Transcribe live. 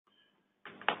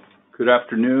Good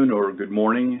afternoon or good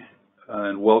morning,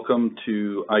 and welcome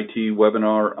to ITE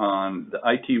webinar on the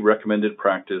ITE recommended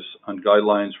practice on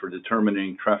guidelines for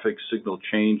determining traffic signal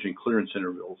change and clearance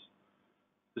intervals.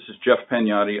 This is Jeff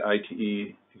Pagnotti,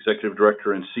 ITE Executive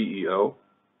Director and CEO.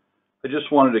 I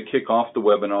just wanted to kick off the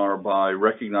webinar by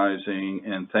recognizing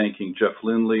and thanking Jeff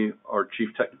Lindley, our Chief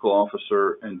Technical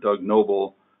Officer, and Doug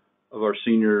Noble, of our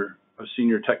Senior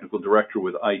Technical Director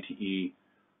with ITE,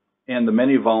 and the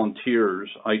many volunteers,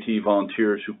 ITE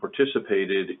volunteers, who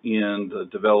participated in the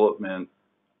development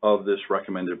of this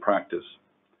recommended practice.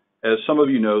 As some of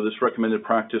you know, this recommended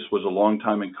practice was a long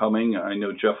time in coming. I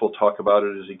know Jeff will talk about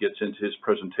it as he gets into his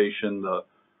presentation,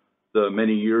 the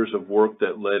many years of work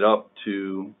that led up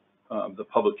to the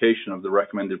publication of the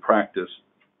recommended practice.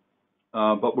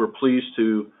 But we're pleased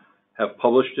to have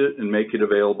published it and make it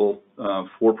available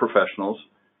for professionals.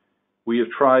 We have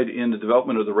tried in the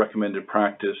development of the recommended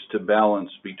practice to balance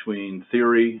between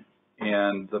theory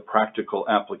and the practical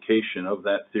application of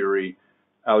that theory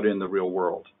out in the real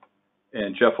world.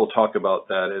 And Jeff will talk about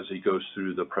that as he goes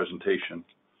through the presentation.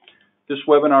 This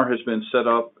webinar has been set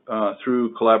up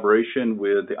through collaboration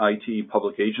with the ITE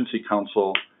Public Agency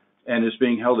Council and is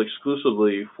being held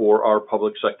exclusively for our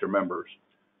public sector members.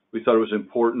 We thought it was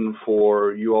important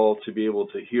for you all to be able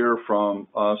to hear from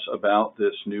us about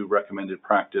this new recommended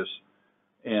practice.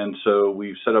 And so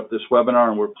we've set up this webinar,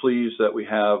 and we're pleased that we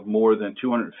have more than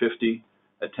 250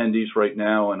 attendees right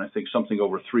now, and I think something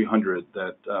over 300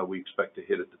 that we expect to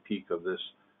hit at the peak of this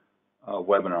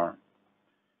webinar.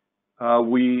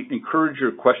 We encourage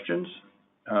your questions.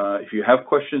 If you have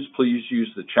questions, please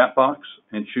use the chat box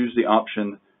and choose the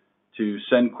option to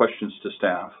send questions to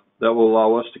staff. That will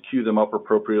allow us to queue them up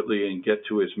appropriately and get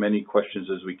to as many questions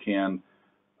as we can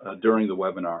during the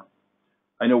webinar.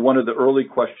 I know one of the early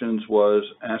questions was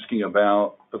asking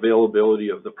about availability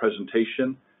of the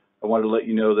presentation. I want to let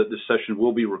you know that this session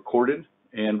will be recorded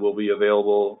and will be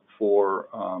available for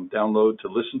download to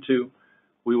listen to.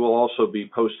 We will also be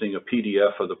posting a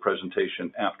PDF of the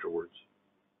presentation afterwards.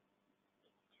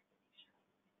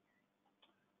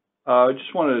 I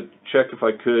just want to check if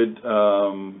I could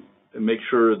make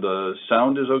sure the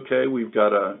sound is okay. We've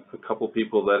got a couple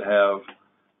people that have.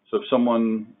 So if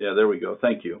someone, yeah, there we go.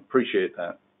 Thank you. Appreciate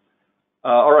that.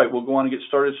 All right, we'll go on and get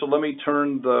started. So let me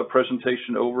turn the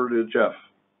presentation over to Jeff.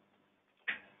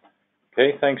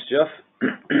 Okay, thanks, Jeff.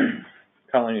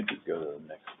 Colleen, if you could go to the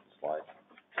next slide.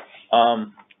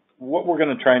 What we're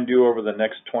going to try and do over the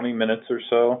next 20 minutes or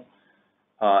so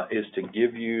is to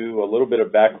give you a little bit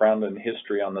of background and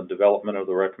history on the development of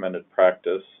the recommended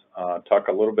practice, talk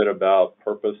a little bit about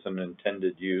purpose and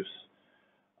intended use.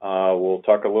 We'll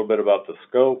talk a little bit about the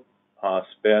scope,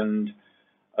 spend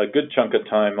a good chunk of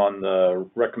time on the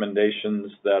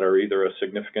recommendations that are either a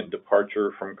significant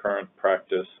departure from current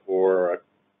practice or a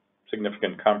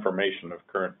significant confirmation of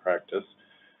current practice.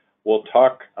 We'll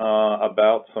talk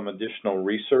about some additional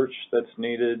research that's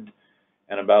needed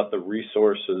and about the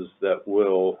resources that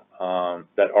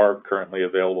are currently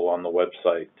available on the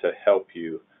website to help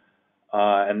you.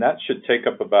 And that should take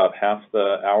up about half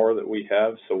the hour that we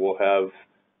have, so we'll have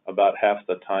about half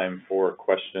the time for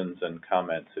questions and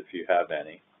comments if you have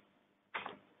any.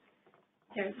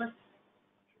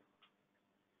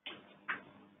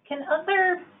 Can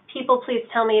other people please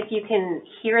tell me if you can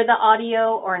hear the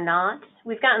audio or not?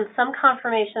 We've gotten some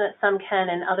confirmation that some can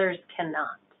and others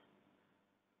cannot.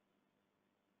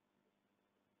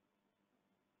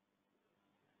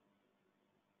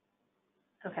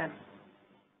 Okay.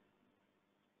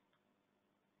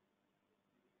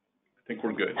 I think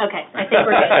we're good. Okay, I think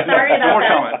we're good. Sorry about that.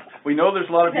 Comment. We know there's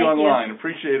a lot of you online.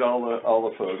 Appreciate all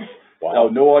the folks. Wow.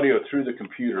 No audio through the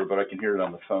computer, but I can hear it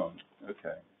on the phone.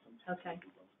 Okay. Okay.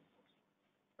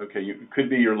 Okay, it could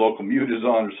be your local mute is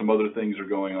on or some other things are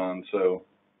going on. So,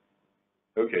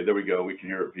 okay, there we go. We can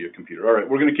hear it via computer. All right,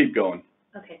 we're going to keep going.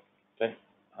 Okay. Okay.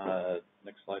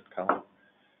 Next slide, Colin.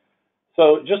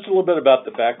 So just a little bit about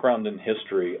the background and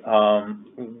history.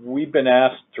 We've been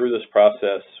asked through this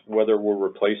process whether we're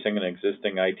replacing an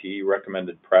existing ITE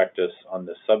recommended practice on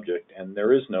this subject, and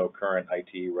there is no current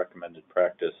ITE recommended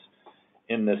practice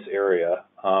in this area.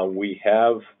 We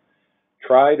have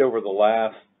tried over the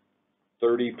last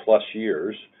 30 plus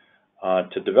years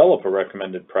to develop a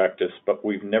recommended practice, but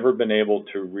we've never been able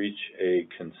to reach a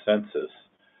consensus.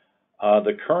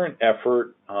 The current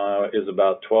effort is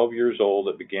about 12 years old.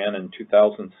 It began in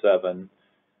 2007,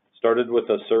 started with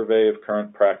a survey of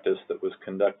current practice that was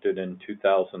conducted in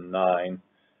 2009.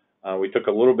 We took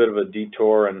a little bit of a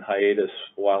detour and hiatus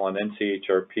while an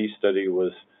NCHRP study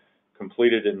was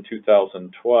completed in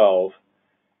 2012.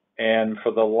 And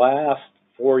for the last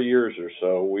 4 years or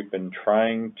so, we've been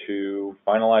trying to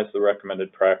finalize the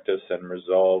recommended practice and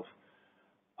resolve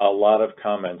a lot of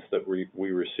comments that we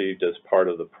received as part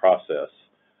of the process.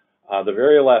 The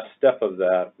very last step of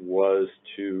that was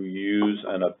to use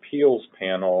an appeals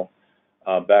panel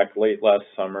back late last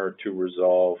summer to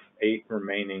resolve 8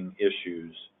 remaining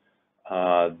issues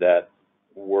that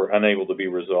were unable to be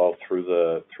resolved through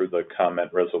the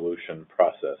comment resolution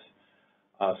process.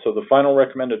 So the final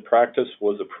recommended practice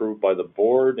was approved by the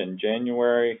board in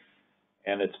January,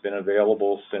 and it's been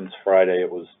available since Friday. It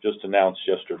was just announced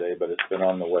yesterday, but it's been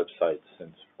on the website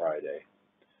since Friday.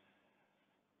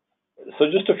 So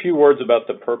just a few words about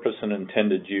the purpose and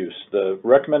intended use. The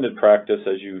recommended practice,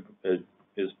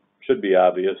 should be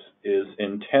obvious, is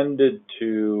intended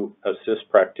to assist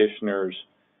practitioners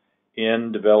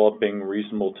in developing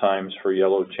reasonable times for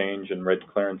yellow change and red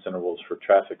clearance intervals for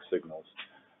traffic signals.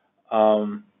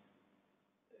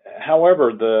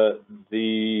 However,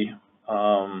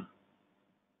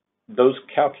 those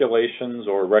calculations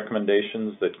or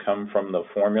recommendations that come from the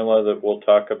formula that we'll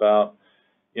talk about,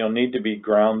 need to be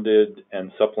grounded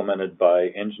and supplemented by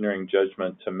engineering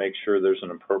judgment to make sure there's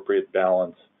an appropriate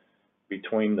balance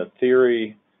between the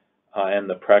theory and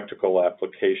the practical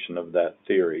application of that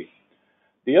theory.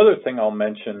 The other thing I'll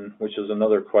mention, which is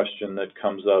another question that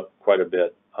comes up quite a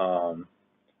bit,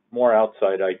 more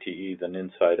outside ITE than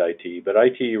inside ITE, but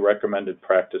ITE recommended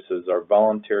practices are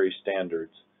voluntary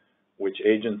standards which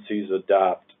agencies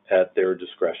adopt at their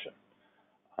discretion.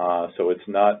 So it's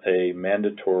not a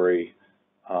mandatory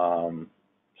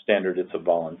standard, it's a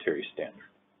voluntary standard.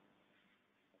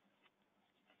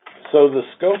 So the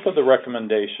scope of the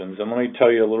recommendations, and let me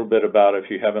tell you a little bit about, if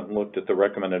you haven't looked at the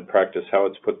recommended practice, how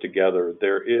it's put together.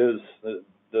 There is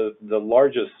the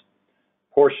largest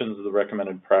portions of the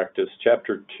recommended practice.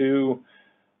 Chapter 2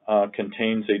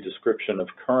 contains a description of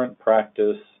current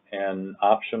practice and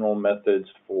optional methods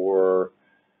for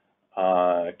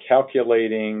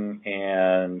calculating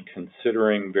and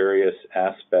considering various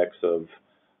aspects of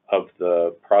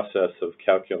the process of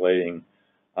calculating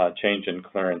change in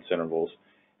clearance intervals.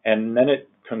 And then it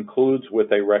concludes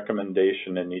with a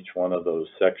recommendation in each one of those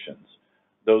sections.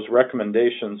 Those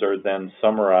recommendations are then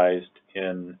summarized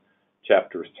in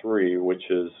Chapter 3, which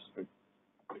is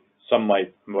some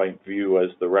might view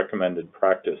as the recommended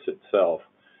practice itself.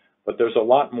 But there's a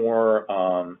lot more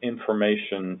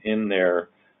information in there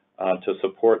to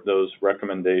support those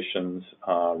recommendations,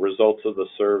 results of the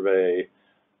survey,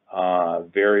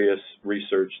 various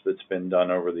research that's been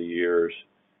done over the years,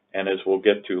 and as we'll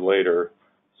get to later,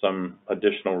 some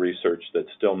additional research that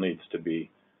still needs to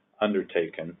be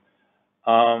undertaken.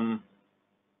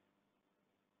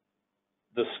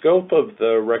 The scope of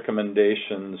the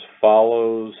recommendations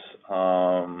follows.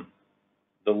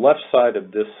 The left side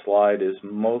of this slide is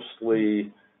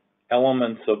mostly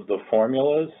elements of the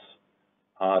formulas.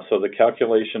 So the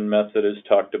calculation method is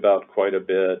talked about quite a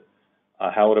bit,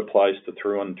 how it applies to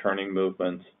through and turning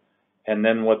movements, and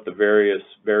then what the various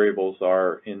variables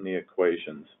are in the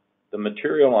equations. The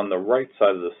material on the right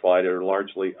side of the slide are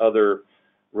largely other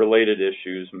related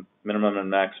issues, minimum and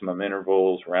maximum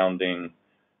intervals, rounding,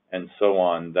 and so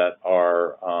on, that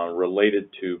are related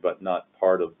to but not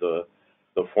part of the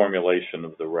formulation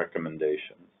of the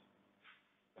recommendations.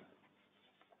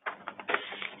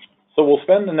 So we'll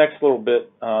spend the next little bit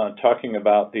talking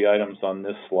about the items on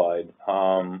this slide.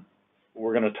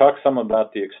 We're going to talk some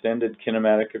about the extended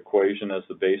kinematic equation as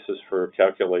the basis for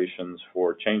calculations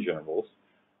for change intervals.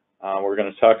 We're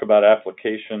going to talk about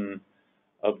application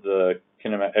of the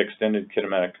extended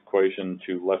kinematic equation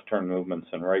to left turn movements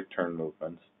and right turn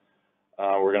movements.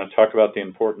 We're going to talk about the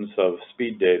importance of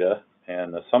speed data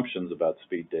and assumptions about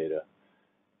speed data.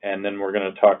 And then we're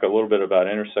going to talk a little bit about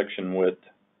intersection width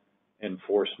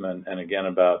enforcement and again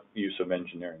about use of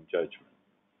engineering judgment.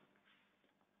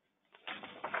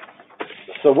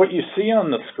 So what you see on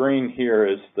the screen here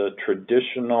is the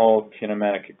traditional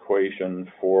kinematic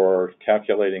equation for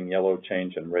calculating yellow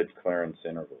change and red clearance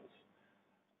intervals.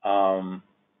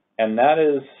 And that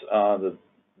is the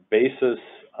basis.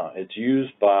 It's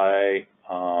used by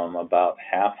about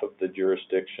half of the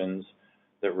jurisdictions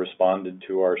that responded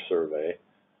to our survey.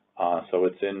 So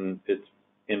it's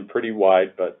in pretty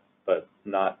wide but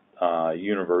not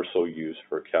universal use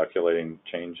for calculating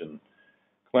change in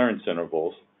clearance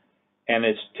intervals. And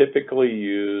it's typically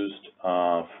used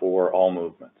for all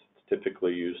movements. It's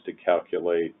typically used to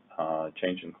calculate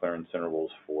change in clearance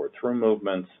intervals for through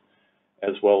movements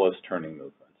as well as turning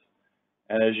movements.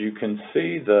 And as you can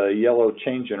see, the yellow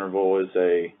change interval is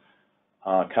a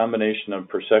combination of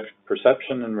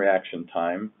perception and reaction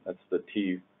time. That's the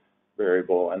T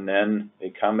variable. And then a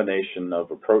combination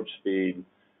of approach speed,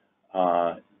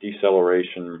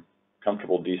 deceleration,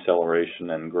 comfortable deceleration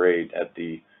and grade at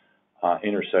the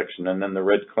intersection. And then the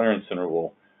red clearance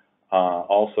interval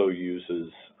also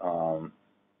uses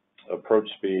approach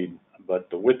speed, but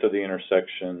the width of the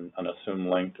intersection, an assumed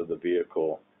length of the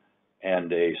vehicle,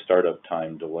 and a startup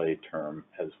time delay term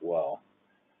as well.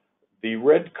 The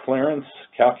red clearance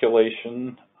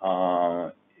calculation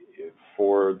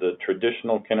for the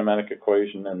traditional kinematic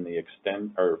equation and the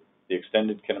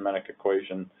extended kinematic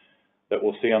equation that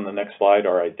we'll see on the next slide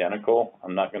are identical.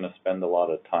 I'm not going to spend a lot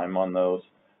of time on those.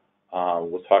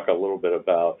 We'll talk a little bit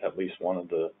about at least one of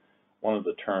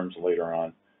the terms later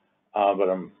on, but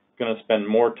I'm going to spend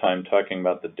more time talking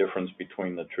about the difference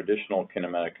between the traditional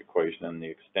kinematic equation and the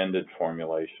extended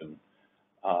formulation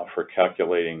for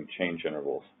calculating change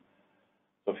intervals.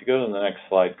 So if you go to the next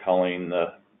slide, Colleen,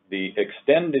 the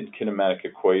extended kinematic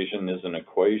equation is an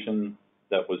equation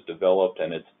that was developed,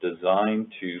 and it's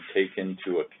designed to take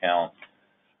into account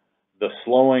the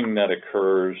slowing that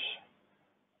occurs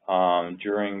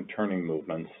during turning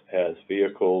movements as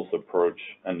vehicles approach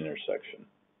an intersection.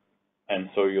 And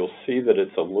so you'll see that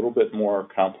it's a little bit more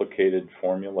complicated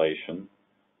formulation.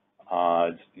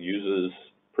 It uses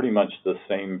pretty much the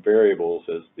same variables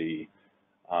as the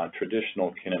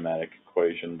traditional kinematic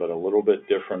equation, but a little bit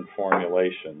different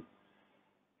formulation.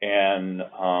 And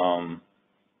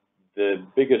the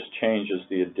biggest change is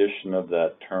the addition of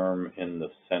that term in the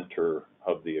center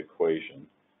of the equation.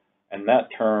 And that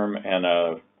term and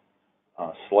a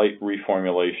slight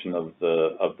reformulation of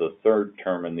the third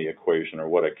term in the equation are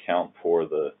what account for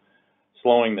the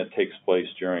slowing that takes place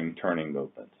during turning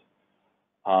movements.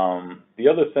 The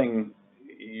other thing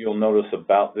you'll notice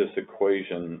about this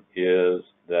equation is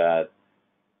that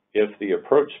if the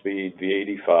approach speed,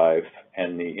 V85,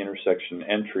 and the intersection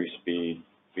entry speed,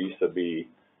 V sub E,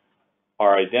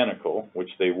 are identical, which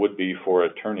they would be for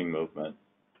a turning movement,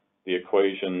 the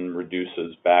equation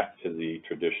reduces back to the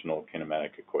traditional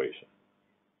kinematic equation.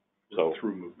 So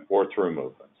through movement. Or through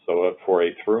movement. So for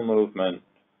a through movement,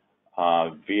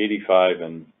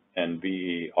 V85 and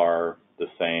VE are the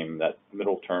same. That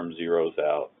middle term zeroes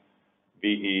out.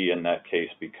 VE in that case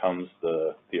becomes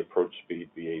the approach speed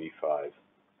V85,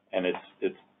 and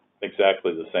it's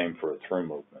exactly the same for a through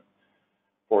movement.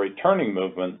 For a turning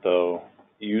movement, though,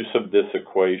 use of this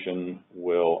equation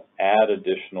will add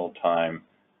additional time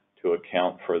to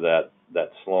account for that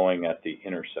slowing at the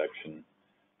intersection.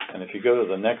 And if you go to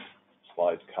the next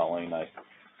slide, Colleen,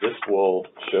 this will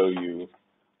show you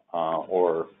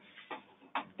or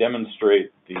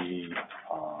demonstrate the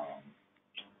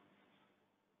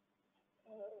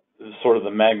sort of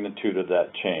the magnitude of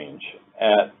that change.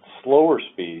 At slower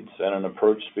speeds, at an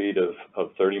approach speed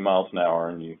of 30 miles an hour,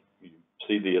 and you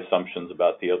see the assumptions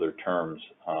about the other terms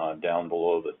down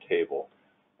below the table.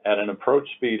 At an approach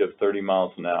speed of 30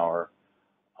 miles an hour,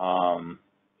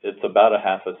 it's about a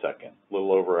half a second, a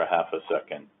little over a half a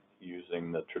second,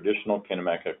 using the traditional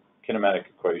kinematic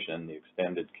equation and the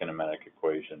extended kinematic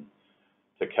equation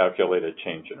to calculate a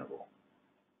change interval.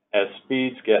 As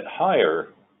speeds get higher,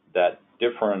 that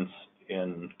difference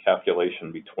in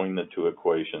calculation between the two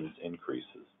equations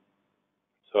increases.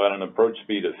 So at an approach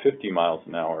speed of 50 miles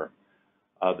an hour,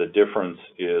 the difference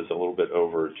is a little bit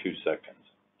over 2 seconds.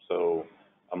 So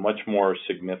a much more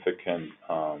significant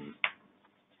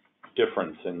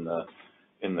difference in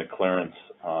the clearance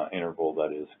interval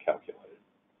that is calculated.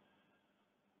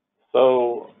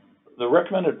 So the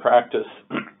recommended practice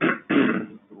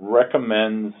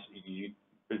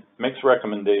makes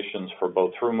recommendations for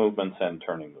both through movements and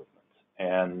turning movements.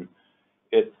 And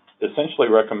it essentially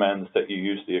recommends that you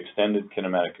use the extended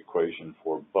kinematic equation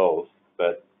for both.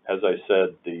 But as I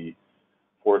said,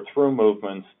 for through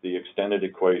movements, the extended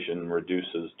equation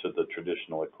reduces to the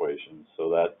traditional equation. So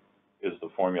that is the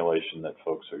formulation that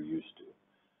folks are used to.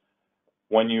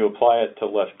 When you apply it to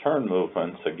left turn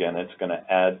movements, again, it's going to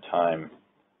add time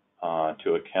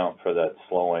to account for that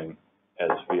slowing as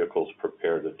vehicles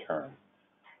prepare to turn.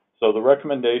 So the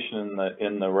recommendation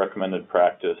in the recommended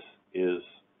practice is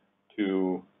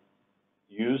to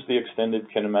use the extended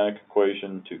kinematic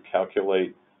equation to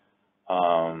calculate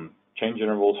change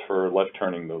intervals for left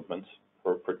turning movements.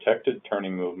 For protected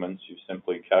turning movements, you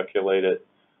simply calculate it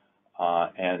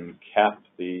and cap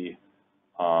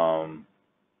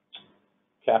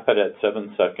it at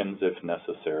 7 seconds if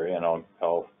necessary, and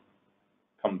I'll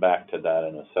come back to that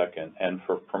in a second. And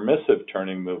for permissive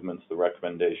turning movements, the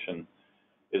recommendation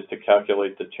is to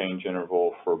calculate the change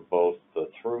interval for both the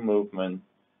through movement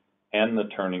and the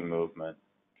turning movement,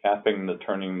 capping the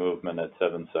turning movement at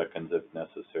 7 seconds if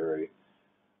necessary,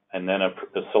 and then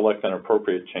select an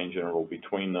appropriate change interval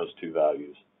between those two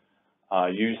values.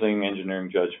 using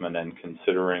engineering judgment and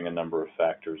considering a number of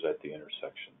factors at the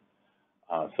intersection,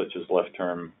 such as left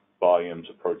turn volumes,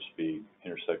 approach speed,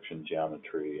 intersection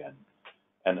geometry,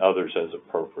 and others as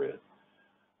appropriate.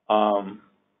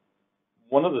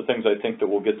 One of the things I think that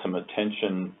will get some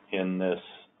attention in this,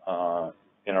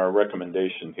 in our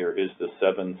recommendation here, is the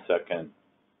 7-second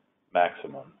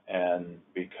maximum. And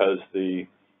because you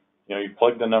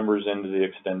plug the numbers into the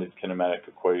extended kinematic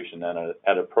equation, and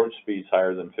at approach speeds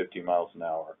higher than 50 miles an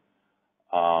hour,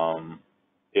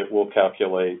 it will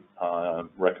calculate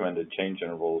recommended change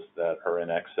intervals that are in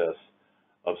excess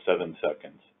of 7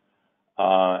 seconds.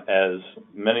 As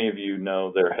many of you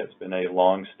know, there has been a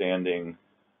long-standing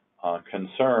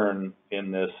concern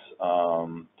in this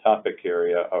topic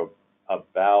area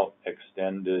about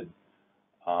extended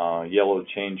yellow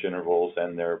change intervals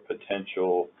and their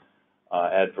potential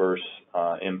adverse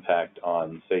impact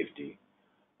on safety.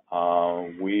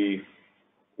 We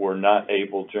were not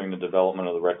able, during the development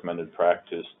of the recommended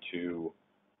practice, to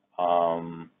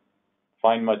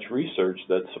find much research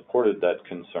that supported that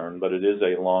concern, but it is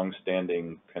a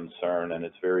long-standing concern, and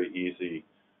it's very easy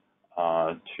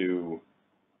to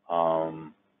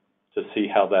see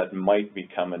how that might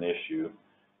become an issue.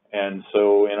 And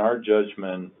so in our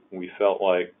judgment, we felt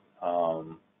like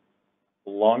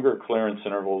longer clearance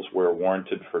intervals where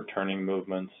warranted for turning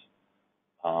movements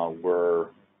were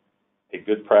a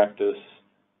good practice.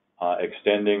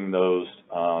 Extending those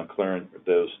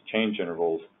change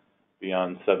intervals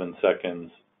beyond 7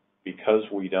 seconds, because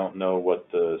we don't know what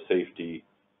the safety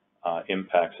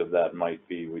impacts of that might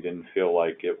be, we didn't feel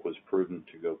like it was prudent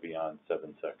to go beyond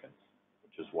 7 seconds,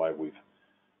 which is why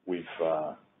we've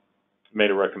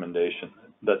made a recommendation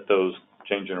that those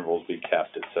change intervals be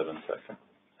capped at 7 seconds.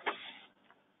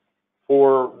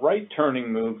 For right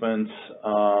turning movements,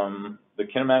 the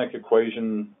kinematic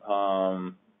equation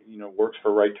works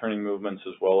for right turning movements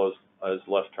as well as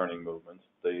left turning movements.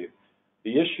 The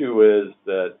issue is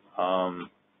that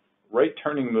right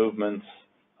turning movements,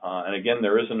 and again,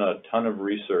 there isn't a ton of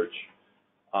research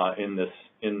in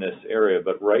this area,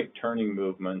 but right turning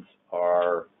movements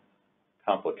are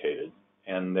complicated,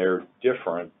 and they're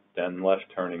different than left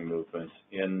turning movements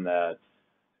in that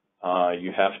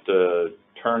you have to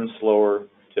turn slower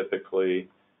typically.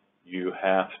 You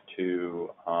have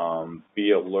to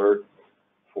be alert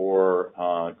for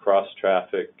cross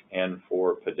traffic and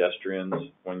for pedestrians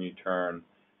when you turn,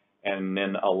 and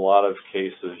in a lot of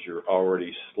cases you're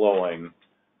already slowing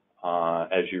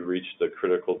as you reach the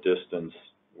critical distance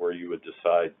where you would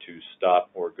decide to stop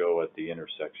or go at the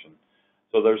intersection.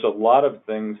 So there's a lot of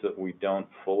things that we don't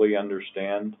fully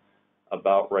understand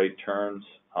about right turns,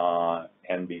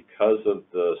 and because of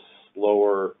the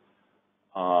slower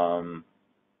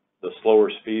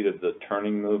speed of the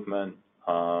turning movement,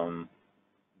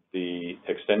 the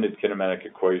extended kinematic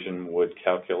equation would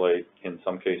calculate, in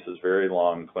some cases, very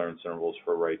long clearance intervals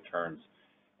for right turns.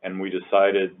 And we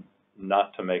decided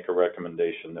not to make a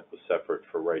recommendation that was separate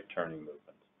for right turning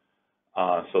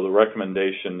movements. So the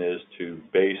recommendation is to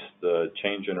base the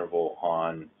change interval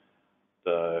on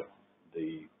the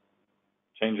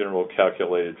change interval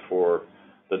calculated for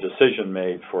the decision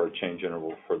made for a change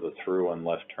interval for the through and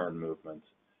left turn movements,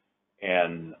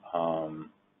 and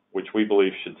which we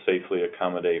believe should safely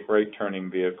accommodate right turning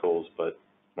vehicles. But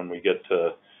when we get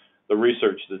to the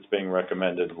research that's being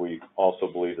recommended, we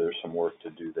also believe there's some work to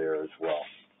do there as well.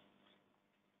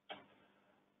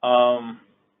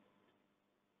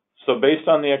 So based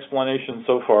on the explanation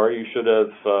so far, you should have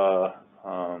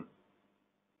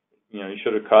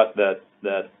caught that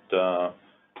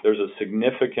there's a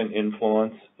significant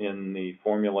influence in the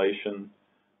formulation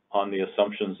on the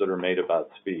assumptions that are made about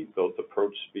speed, both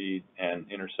approach speed and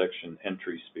intersection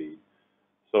entry speed.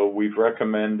 So we've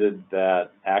recommended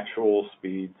that actual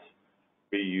speeds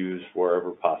be used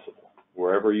wherever possible.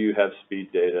 Wherever you have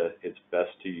speed data, it's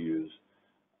best to use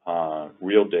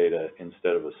real data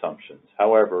instead of assumptions.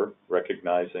 However,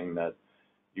 recognizing that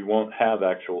you won't have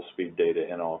actual speed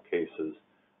data in all cases,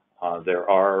 there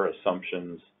are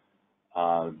assumptions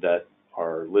that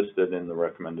are listed in the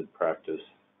recommended practice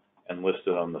and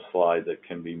listed on the slide that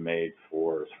can be made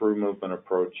for through movement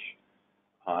approach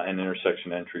and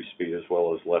intersection entry speed, as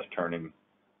well as left turning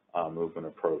movement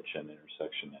approach and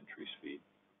intersection entry speed.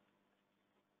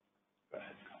 Go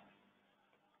ahead.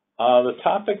 The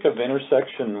topic of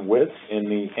intersection width, in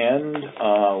the end,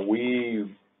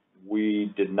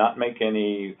 we did not make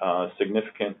any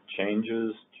significant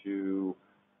changes to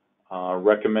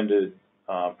recommended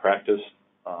practice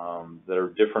that are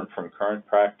different from current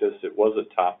practice. It was a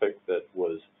topic that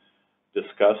was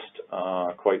discussed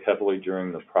quite heavily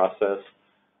during the process.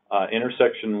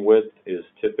 Intersection width is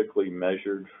typically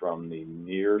measured from the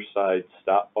near side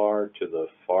stop bar to the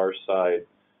far side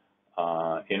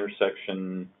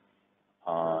intersection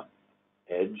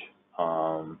edge,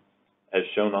 as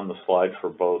shown on the slide for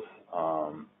both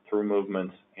through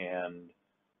movements and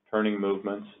turning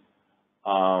movements.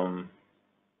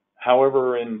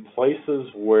 However, in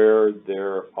places where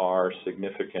there are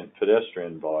significant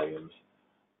pedestrian volumes,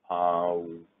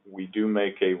 we do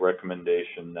make a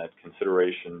recommendation that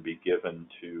consideration be given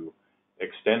to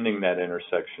extending that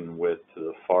intersection width to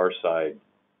the far side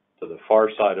of the far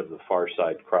side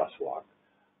crosswalk,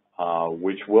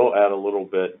 which will add a little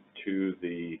bit to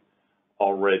the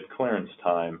all red clearance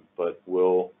time, but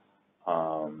will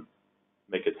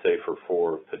make it safer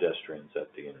for pedestrians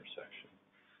at the intersection.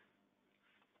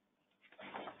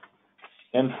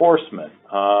 Enforcement.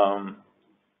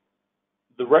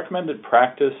 The recommended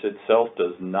practice itself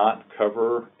does not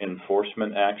cover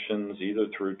enforcement actions either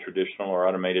through traditional or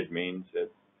automated means at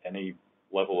any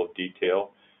level of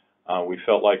detail. We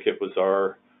felt like it was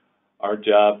our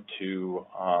job to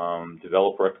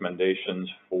develop recommendations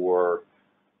for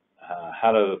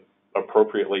how to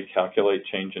appropriately calculate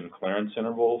change in clearance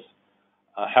intervals.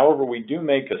 However, we do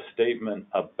make a statement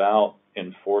about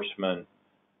enforcement,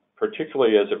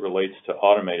 particularly as it relates to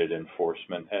automated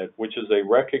enforcement, which is a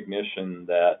recognition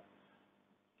that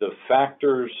the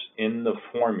factors in the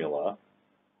formula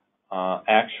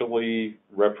actually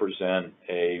represent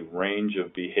a range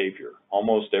of behavior.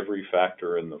 Almost every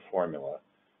factor in the formula.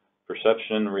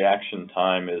 Perception and reaction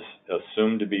time is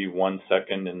assumed to be 1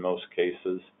 second in most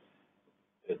cases.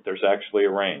 There's actually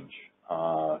a range.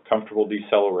 Comfortable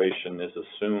deceleration is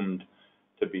assumed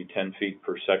to be 10 feet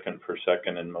per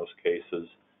second in most cases.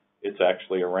 It's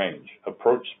actually a range.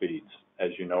 Approach speeds,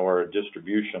 as you know, are a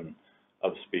distribution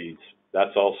of speeds.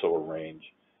 That's also a range.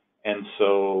 And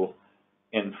so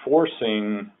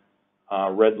enforcing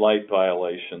red light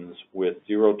violations with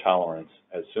zero tolerance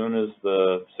as soon as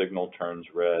the signal turns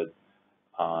red,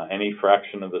 any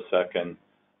fraction of a second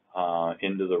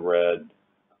into the red,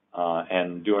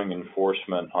 and doing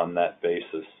enforcement on that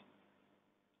basis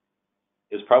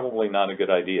is probably not a good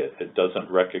idea. It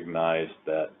doesn't recognize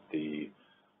that the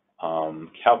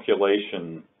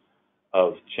calculation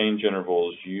of change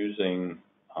intervals using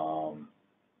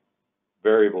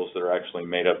variables that are actually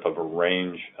made up of a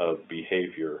range of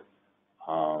behavior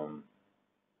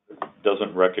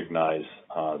doesn't recognize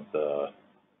the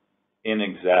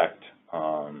inexact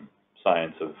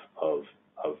science of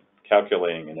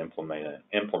calculating and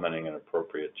implementing an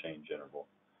appropriate change interval.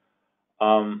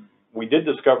 We did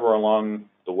discover along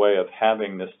the way of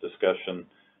having this discussion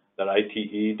that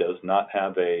ITE does not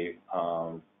have a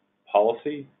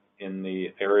policy in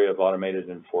the area of automated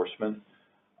enforcement.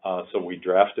 So we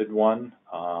drafted one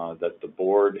that the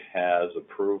board has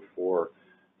approved for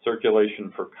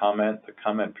circulation for comment. The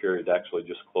comment period actually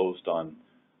just closed on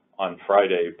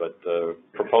Friday, but the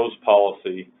proposed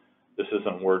policy, this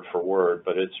isn't word for word,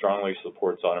 but it strongly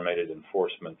supports automated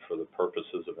enforcement for the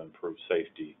purposes of improved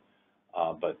safety,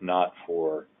 but not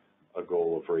for a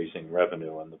goal of raising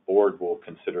revenue. And the board will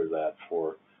consider that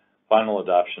for final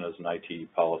adoption as an ITE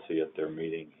policy at their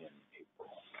meeting in April.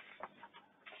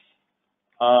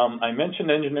 I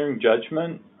mentioned engineering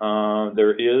judgment.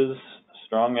 There is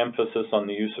strong emphasis on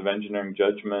the use of engineering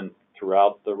judgment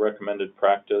throughout the recommended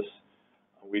practice.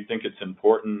 We think it's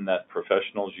important that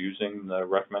professionals using the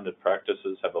recommended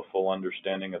practices have a full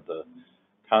understanding of the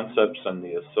concepts and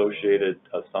the associated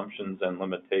assumptions and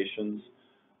limitations.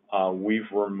 We've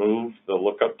removed the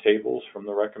lookup tables from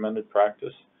the recommended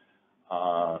practice,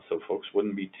 so folks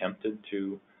wouldn't be tempted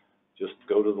to just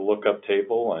go to the lookup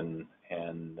table and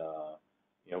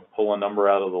you know, pull a number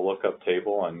out of the lookup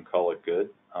table and call it good.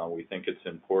 We think it's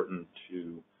important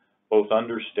to both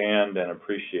understand and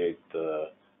appreciate the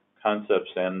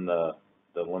concepts and the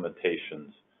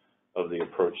limitations of the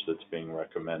approach that's being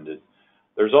recommended.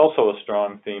 There's also a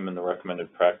strong theme in the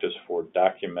recommended practice for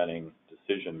documenting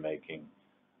decision-making,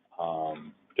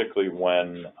 particularly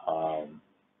when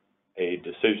a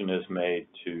decision is made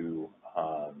to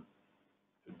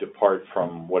depart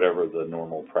from whatever the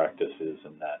normal practice is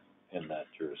in that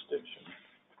jurisdiction.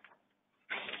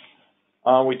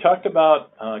 We talked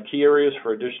about key areas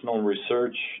for additional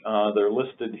research. They're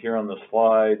listed here on the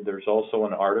slide. There's also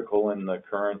an article in the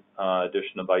current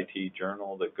edition of ITE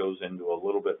Journal that goes into a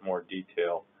little bit more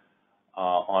detail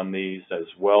on these, as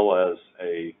well as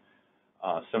a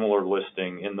similar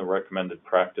listing in the recommended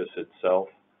practice itself.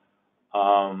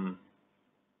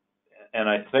 And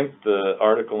I think the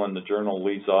article in the journal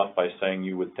leads off by saying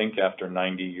you would think after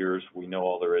 90 years we know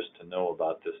all there is to know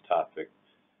about this topic.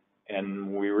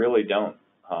 And we really don't.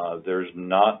 There's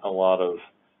not a lot of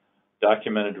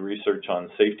documented research on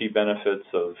safety benefits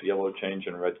of yellow change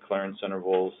and red clearance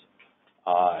intervals.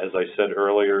 As I said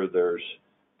earlier, there's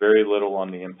very little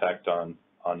on the impact on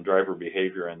driver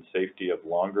behavior and safety of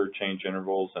longer change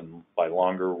intervals, and by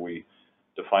longer we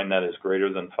define that as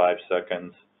greater than 5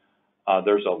 seconds.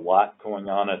 There's a lot going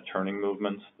on at turning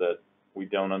movements that we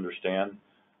don't understand.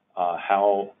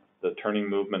 How the turning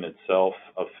movement itself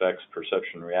affects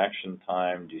perception reaction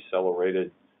time,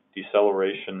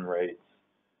 deceleration rates,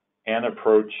 and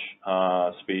approach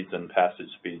speeds and passage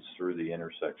speeds through the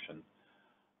intersection.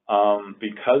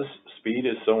 Because speed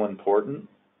is so important,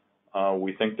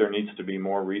 we think there needs to be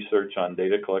more research on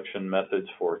data collection methods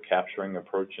for capturing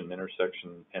approach and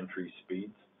intersection entry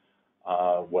speeds.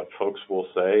 What folks will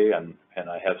say, and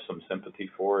I have some sympathy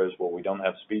for, is, well, we don't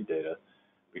have speed data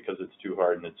because it's too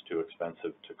hard and it's too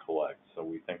expensive to collect. So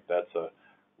we think that's a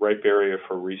ripe area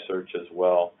for research as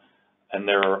well. And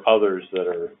there are others that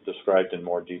are described in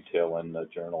more detail in the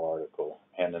journal article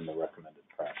and in the recommended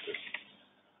practice.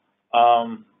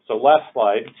 So last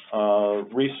slide,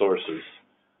 resources.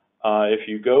 If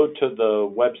you go to the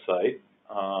website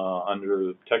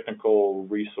under technical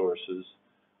resources,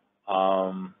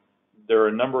 there are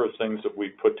a number of things that we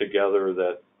put together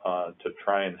that to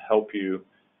try and help you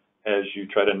as you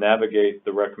try to navigate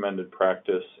the recommended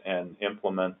practice and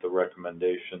implement the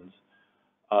recommendations.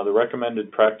 The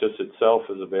recommended practice itself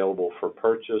is available for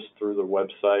purchase through the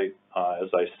website.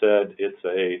 As I said, it's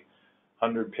a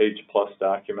 100-page plus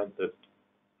document that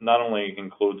not only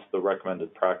includes the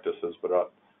recommended practices, but a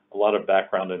lot of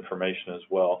background information as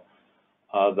well.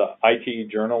 The ITE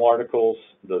journal articles,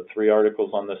 the 3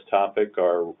 articles on this topic,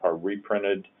 are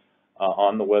reprinted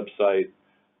on the website.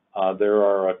 There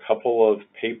are a couple of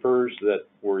papers that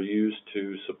were used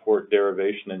to support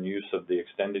derivation and use of the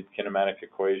extended kinematic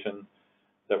equation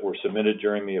that were submitted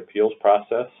during the appeals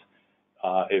process.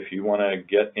 If you want to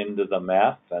get into the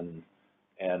math and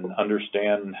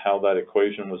understand how that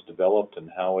equation was developed and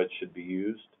how it should be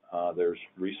used, there's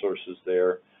resources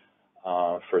there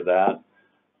for that.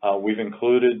 We've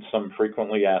included some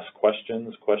frequently asked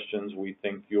questions we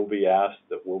think you'll be asked,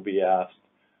 that will be asked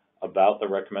about the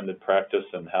recommended practice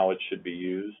and how it should be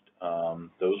used.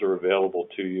 Those are available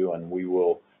to you, and we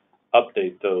will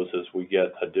update those as we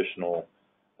get additional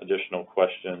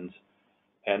questions.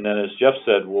 And then, as Jeff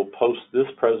said, we'll post this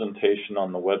presentation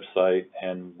on the website,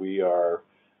 and we are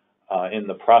in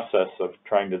the process of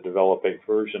trying to develop a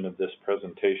version of this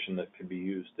presentation that can be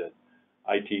used at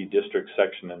ITE district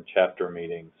section and chapter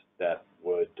meetings that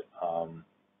would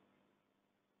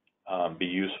be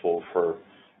useful for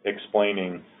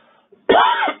explaining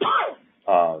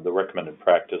the recommended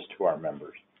practice to our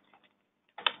members.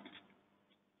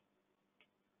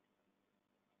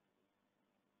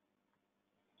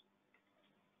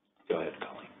 Go ahead,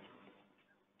 Colleen.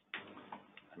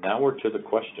 And now we're to the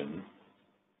question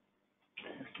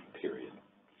period.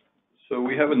 So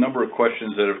we have a number of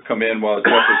questions that have come in while Jeff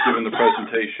was giving the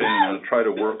presentation, and I'll try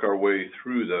to work our way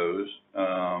through those.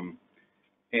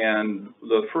 And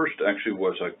the first actually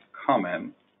was a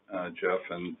comment, Jeff,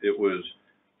 and it was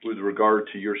with regard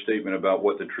to your statement about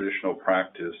what the traditional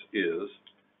practice is.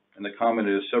 And the comment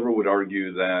is, several would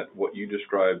argue that what you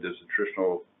described as the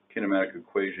traditional kinematic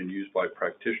equation used by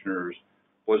practitioners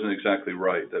wasn't exactly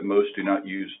right, that most do not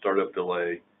use startup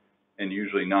delay and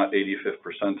usually not 85th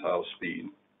percentile speed.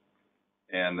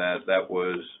 And that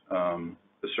was,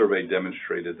 the survey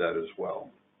demonstrated that as well.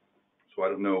 So I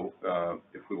don't know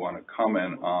if we want to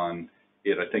comment on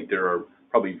it. I think there are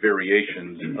probably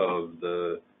variations of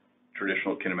the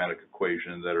traditional kinematic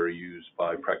equation that are used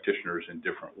by practitioners in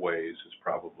different ways is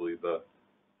probably the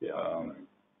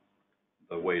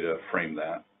way to frame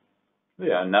that.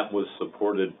 Yeah, and that was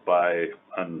supported by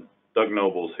Doug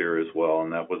Noble's here as well,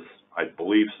 and that was, I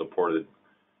believe, supported.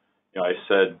 You know, I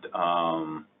said,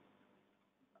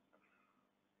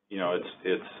 you know, it's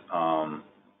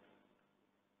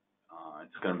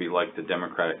going to be like the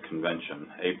Democratic Convention.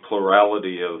 A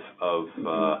plurality of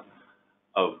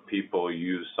people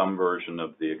use some version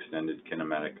of the extended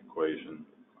kinematic equation.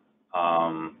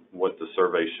 What the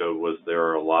survey showed was there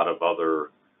are a lot of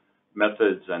other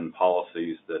methods and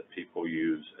policies that people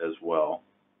use as well.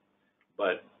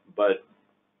 But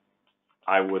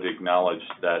I would acknowledge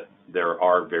that there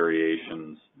are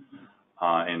variations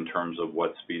in terms of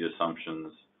what speed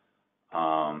assumptions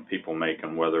people make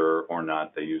and whether or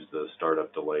not they use the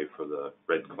startup delay for the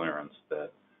red clearance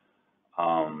that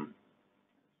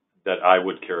I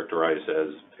would characterize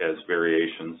as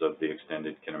variations of the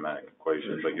extended kinematic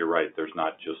equation. But you're right, there's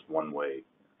not just one way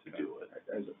to do it.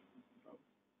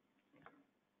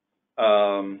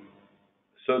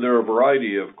 So there are a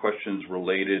variety of questions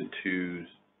related to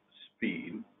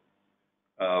speed.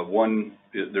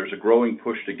 There's a growing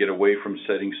push to get away from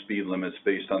setting speed limits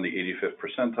based on the 85th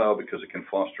percentile because it can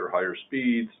foster higher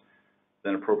speeds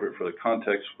than appropriate for the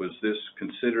context. Was this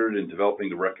considered in developing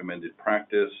the recommended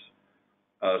practice?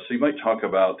 So you might talk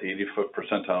about the 85th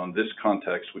percentile in this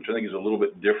context, which I think is a little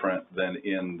bit different than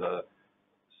in the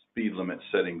speed limit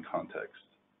setting context.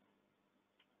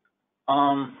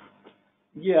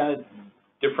 Yeah,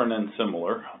 different and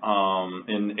similar.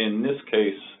 In this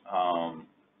case,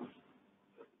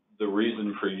 the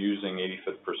reason for using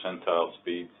 85th percentile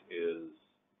speeds is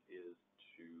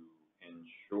to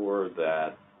ensure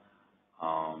that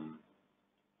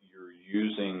you're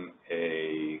using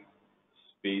a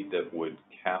speed that would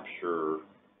capture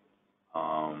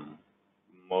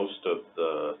most of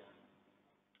the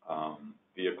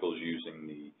vehicles using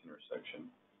the intersection.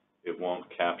 It won't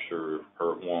capture,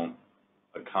 or it won't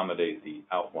accommodate the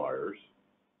outliers,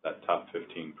 that top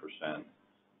 15%,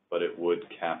 but it would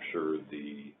capture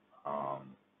the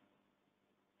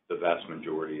vast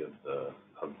majority of the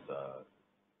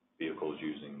vehicles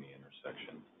using the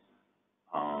intersection.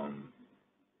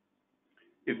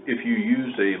 If you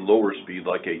use a lower speed,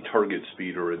 like a target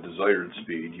speed or a desired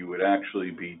speed, you would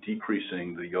actually be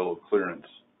decreasing the yellow clearance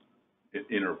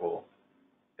interval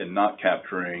and not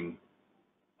capturing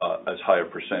as high a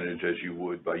percentage as you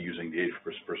would by using the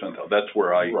 85th percentile. That's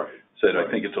where I said I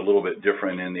think it's a little bit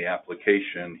different in the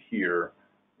application here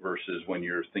versus when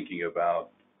you're thinking about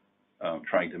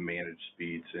trying to manage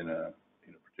speeds in a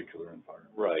particular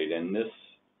environment. Right, and this,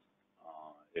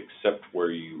 except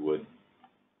where you would,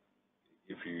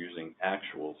 if you're using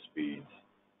actual speeds,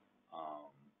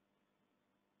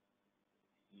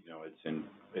 you know,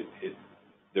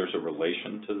 there's a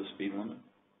relation to the speed limit,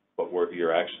 but what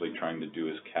you're actually trying to do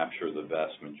is capture the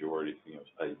vast majority, you know,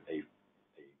 a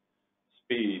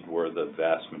speed where the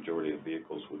vast majority of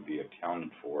vehicles would be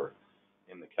accounted for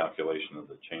in the calculation of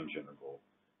the change interval,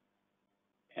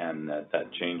 and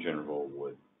that change interval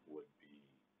would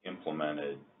be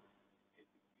implemented,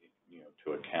 you know,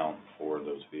 to account for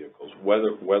those vehicles,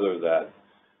 whether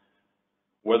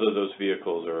those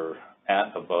vehicles are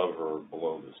at, above, or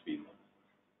below the speed limit.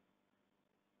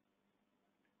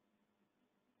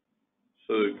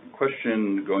 So the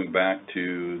question, going back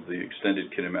to the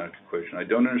extended kinematic equation, I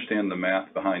don't understand the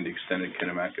math behind the extended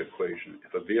kinematic equation.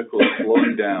 If a vehicle is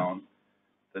slowing down,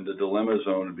 then the dilemma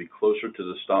zone would be closer to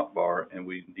the stop bar and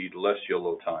we need less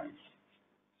yellow time,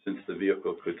 since the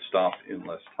vehicle could stop in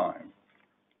less time.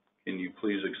 Can you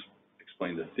please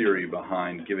explain the theory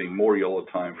behind giving more yellow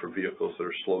time for vehicles that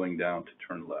are slowing down to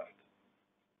turn left?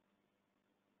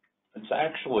 It's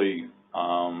actually,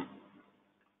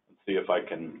 let's see if I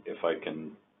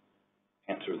can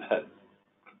answer that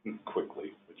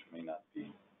quickly, which may not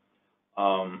be.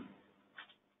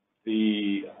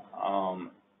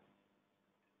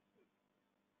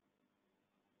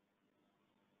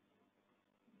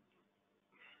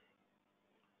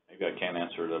 Maybe I can't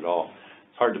answer it at all.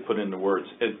 It's hard to put into words.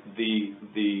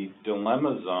 The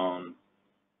dilemma zone,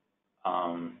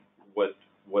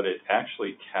 what it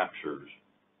actually captures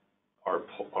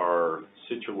are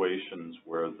situations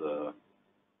where the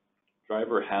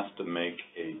driver has to make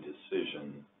a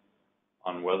decision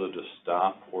on whether to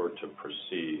stop or to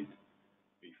proceed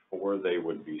before they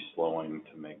would be slowing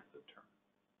to make the turn.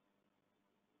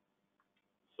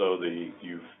 So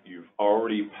you've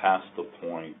already passed the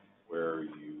point where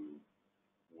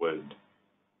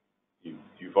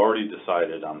you've already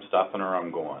decided I'm stopping or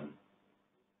I'm going,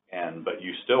 but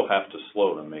you still have to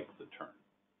slow to make the turn.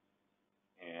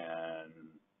 And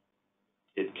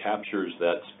it captures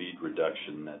that speed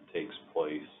reduction that takes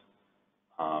place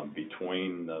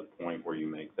between the point where you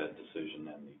make that decision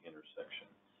and the intersection.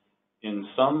 In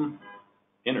some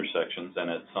intersections and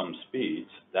at some speeds,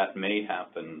 that may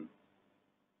happen.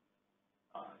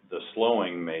 The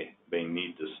slowing may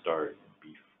need to start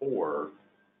before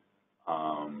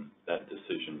that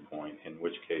decision point, in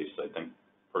which case I think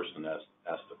the person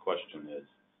asked the question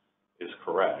is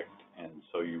correct. And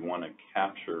so you want to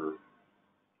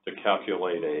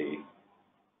calculate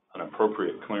an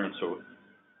appropriate clearance or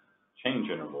change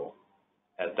interval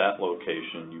at that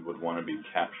location. You would want to be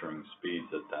capturing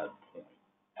speeds at that point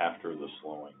after the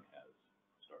slowing has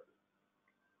started.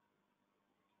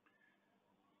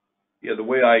 Yeah, the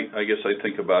way I guess I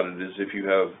think about it is if you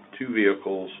have two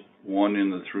vehicles, one in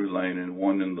the through lane and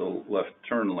one in the left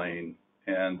turn lane,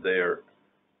 and they're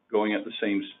going at the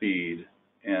same speed,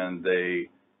 and they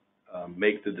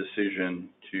make the decision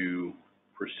to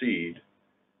proceed,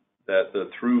 that the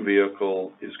through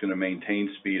vehicle is going to maintain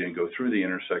speed and go through the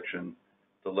intersection.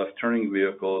 The left turning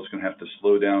vehicle is going to have to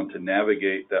slow down to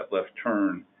navigate that left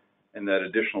turn and that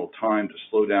additional time to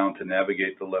slow down to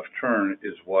navigate the left turn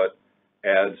is what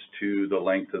adds to the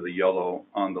length of the yellow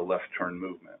on the left turn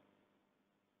movement.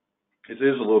 It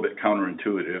is a little bit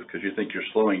counterintuitive because you think you're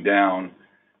slowing down,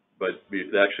 but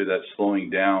actually that slowing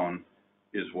down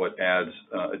is what adds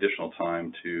additional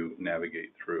time to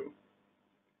navigate through.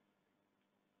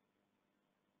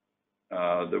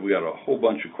 We got a whole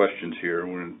bunch of questions here.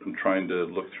 I'm trying to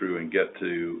look through and get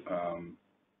to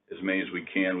as many as we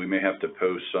can. We may have to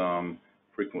post some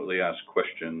frequently asked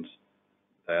questions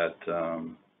that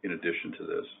in addition to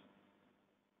this.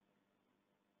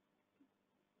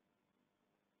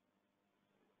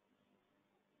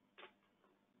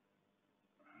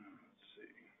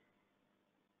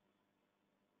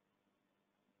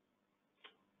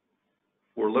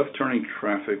 For left turning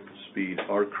traffic speed,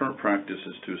 our current practice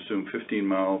is to assume 15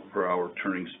 mph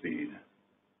turning speed.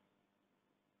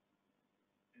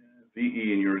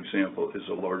 VE in your example is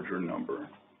a larger number.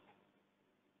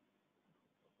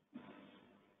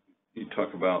 You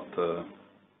talk about the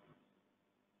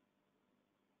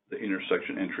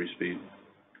intersection entry speed.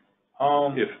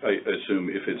 If I assume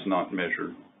if it's not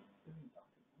measured.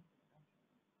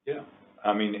 Yeah,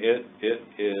 I mean it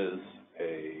is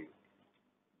a.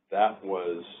 That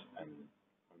was, and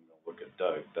I'm going to look at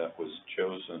Doug, that was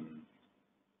chosen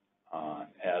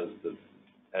as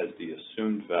the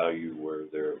assumed value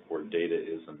where data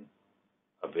isn't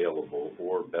available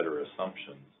or better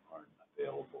assumptions aren't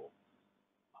available,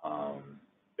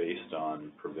 based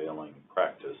on prevailing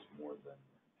practice more than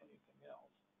anything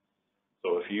else.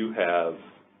 So if you have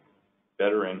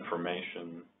better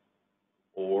information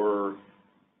or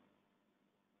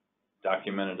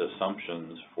documented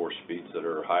assumptions for speeds that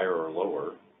are higher or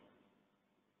lower,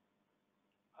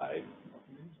 I think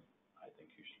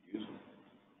you should use them.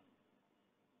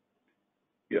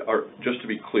 Yeah, just to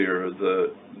be clear,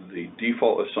 the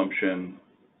default assumption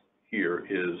here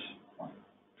is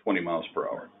 20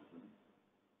 mph,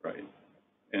 right?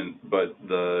 But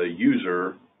the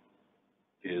user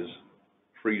is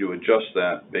free to adjust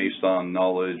that based on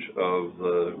knowledge of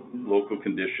the local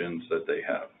conditions that they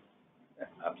have.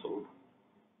 Absolutely.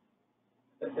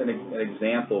 An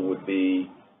example would be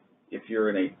if you're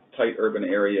in a tight urban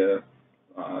area,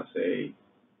 say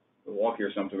Milwaukee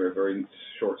or something, where very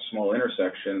short, small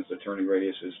intersections, the turning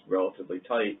radius is relatively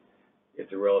tight,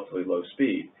 it's a relatively low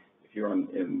speed. If you're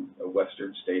in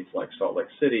western states like Salt Lake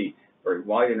City, very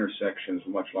wide intersections,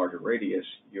 much larger radius,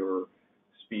 your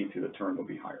speed through the turn will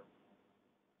be higher.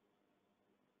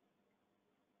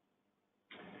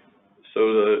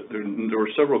 So there were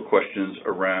several questions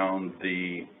around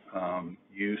the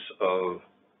use of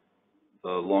the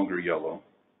longer yellow.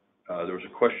 There was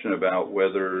a question about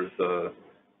whether the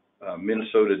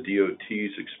Minnesota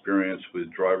DOT's experience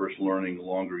with drivers learning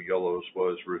longer yellows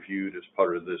was reviewed as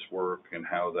part of this work and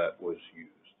how that was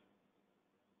used.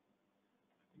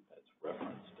 I think that's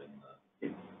referenced in the.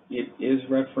 It is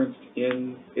referenced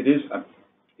in it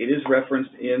is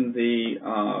referenced in the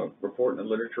report and the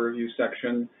literature review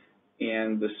section.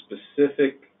 And the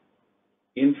specific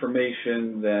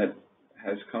information that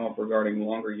has come up regarding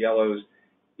longer yellows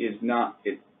is not,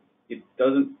 it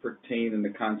doesn't pertain in the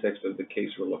context of the case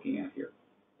we're looking at here,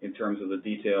 in terms of the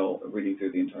detail of reading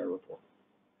through the entire report.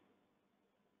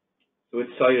 So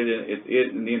it's cited,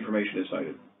 and the information is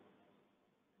cited.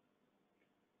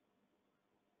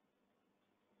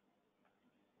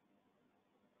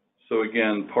 So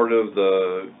again, part of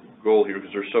the goal here,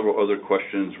 because there are several other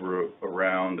questions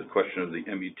around the question of the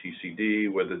MUTCD,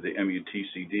 whether the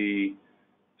MUTCD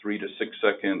 3 to 6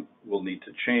 second will need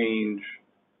to change,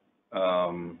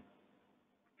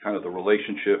 kind of the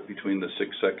relationship between the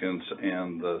 6 seconds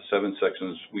and the 7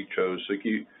 seconds we chose. So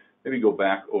can you maybe go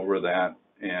back over that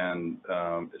and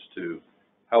as to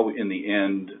how in the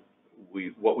end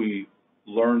what we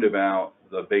learned about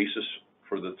the basis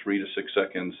for the 3 to 6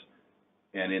 seconds,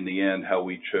 and in the end, how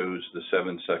we chose the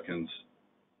 7 seconds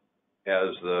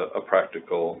as a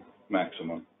practical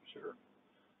maximum. Sure.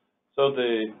 So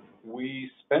we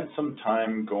spent some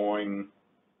time going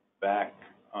back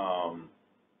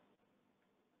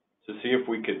to see if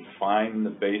we could find the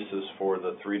basis for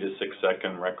the 3 to 6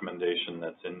 second recommendation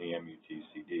that's in the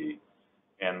MUTCD,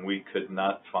 and we could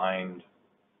not find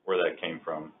where that came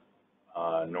from,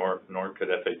 nor could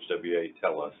FHWA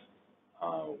tell us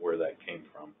where that came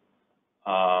from.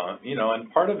 You know,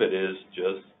 and part of it is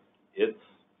just it's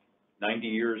 90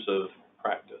 years of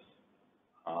practice,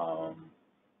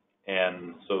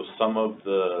 and so some of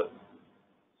the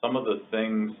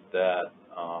things that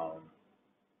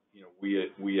you know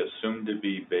we assume to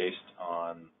be based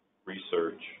on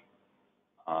research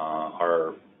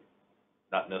are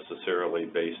not necessarily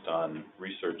based on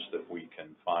research that we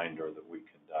can find or that we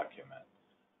can document.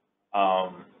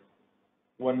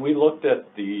 When we looked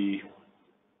at the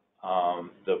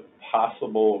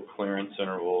possible clearance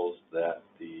intervals that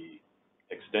the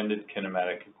extended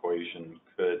kinematic equation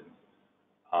could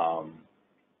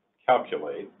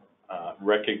calculate,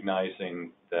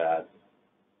 recognizing that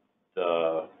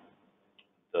the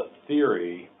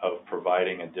theory of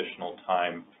providing additional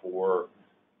time for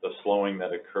the slowing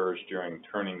that occurs during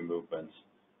turning movements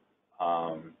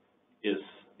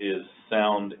is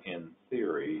sound in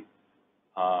theory.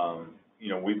 You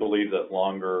know, we believe that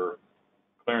longer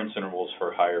clearance intervals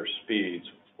for higher speeds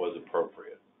was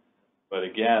appropriate. But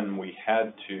again, we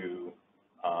had to,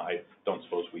 I don't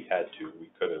suppose we had to, we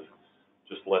could have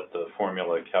just let the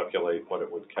formula calculate what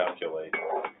it would calculate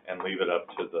and leave it up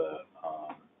to the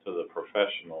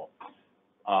professional.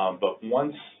 But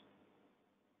once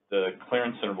the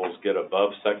clearance intervals get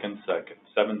above 7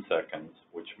 seconds,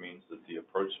 which means that the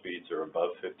approach speeds are above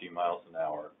 50 miles an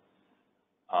hour,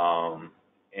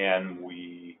 and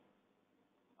we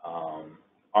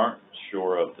aren't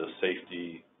sure of the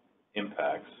safety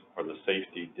impacts or the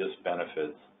safety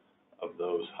disbenefits of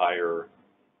those higher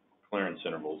clearance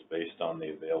intervals based on the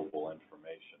available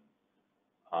information.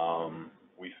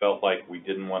 We felt like we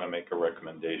didn't want to make a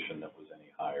recommendation that was any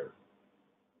higher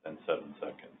than 7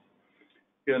 seconds.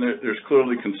 Yeah, and there's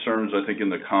clearly concerns, I think, in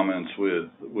the comments with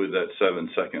that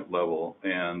 7-second level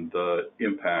and the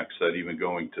impacts that even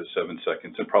going to 7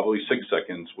 seconds and probably 6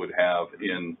 seconds would have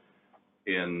in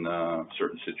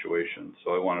certain situations.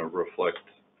 So I want to reflect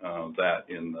that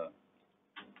in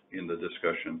the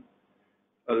discussion.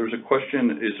 There's a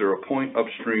question: is there a point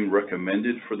upstream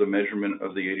recommended for the measurement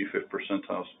of the 85th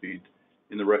percentile speed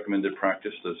in the recommended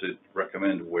practice? Does it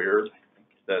recommend where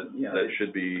that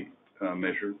should be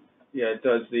measured? Yeah, it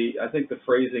does. I think the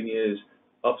phrasing is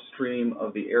upstream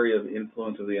of the area of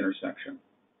influence of the intersection.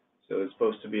 So it's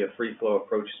supposed to be a free flow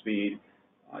approach speed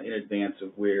in advance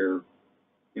of where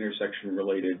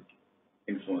intersection-related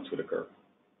influence would occur.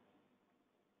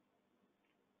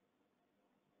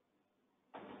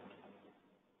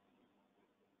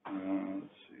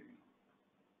 Let's see.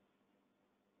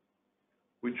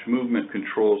 Which movement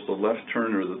controls the left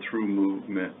turn or the through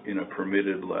movement in a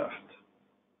permitted left?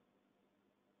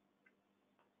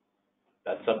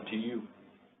 That's up to you.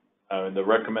 The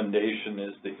recommendation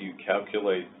is that you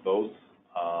calculate both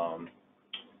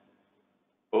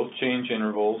change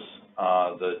intervals.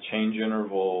 The change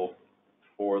interval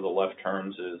for the left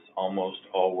turns is almost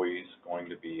always going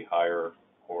to be higher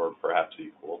or perhaps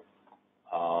equal.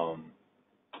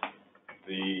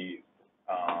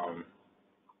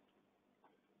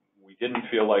 We didn't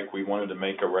feel like we wanted to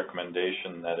make a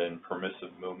recommendation that in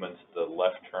permissive movements the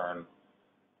left turn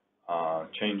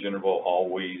change interval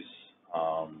always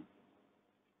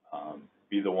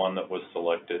be the one that was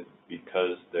selected,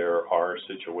 because there are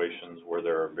situations where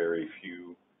there are very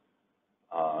few,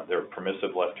 there are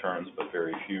permissive left turns, but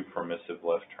very few permissive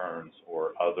left turns,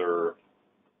 or other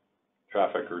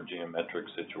traffic or geometric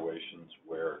situations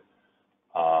where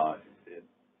a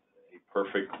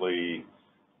perfectly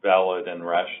valid and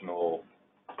rational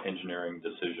engineering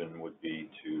decision would be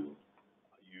to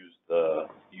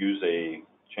use a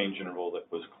change interval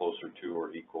that was closer to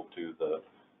or equal to the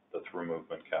through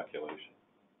movement calculation.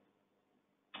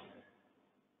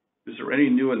 Is there any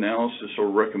new analysis or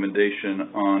recommendation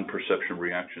on perception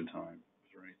reaction time?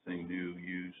 Is there anything new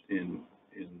used in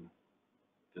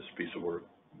this piece of work?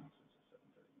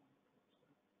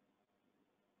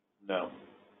 No.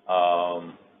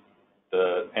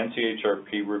 The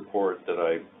NCHRP report that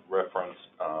I referenced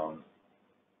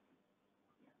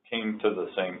came to the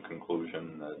same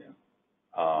conclusion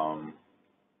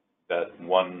that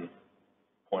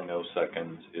 1.0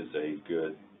 seconds is a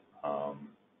good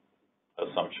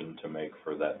assumption to make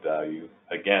for that value.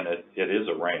 Again, it is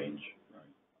a range.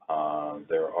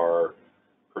 There are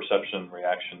perception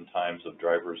reaction times of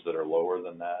drivers that are lower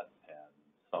than that, and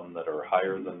some that are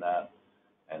higher than that,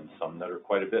 and some that are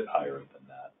quite a bit higher than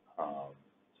that.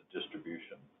 It's a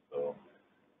distribution, so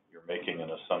you're making an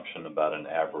assumption about an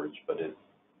average, but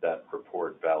that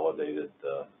report validated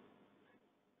the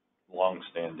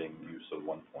long-standing use of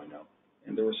 1.0.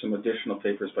 And there were some additional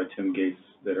papers by Tim Gates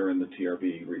that are in the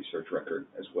TRB research record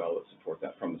as well that support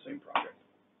that from the same project.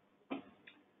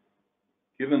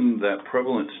 Given that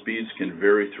prevalent speeds can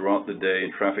vary throughout the day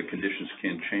and traffic conditions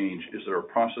can change, is there a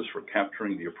process for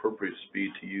capturing the appropriate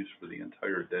speed to use for the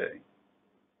entire day?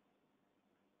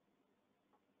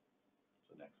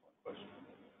 That's an excellent question.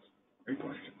 Great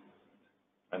question.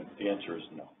 And the answer is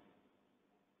no.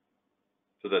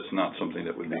 So that's not something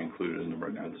that would be included in the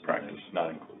recommended practice? Not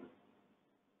included.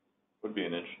 Would be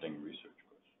an interesting research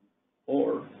question.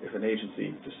 Or if an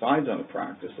agency decides on a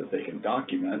practice that they can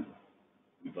document,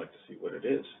 we'd like to see what it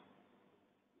is.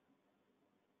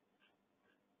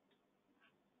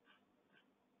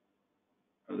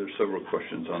 There's several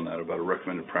questions on that about a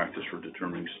recommended practice for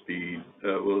determining speed.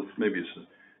 Well, maybe it's, do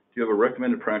you have a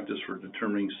recommended practice for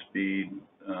determining speed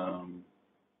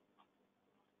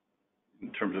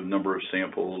in terms of number of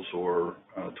samples or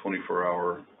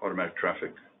 24-hour automatic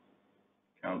traffic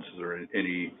counts?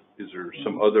 Is there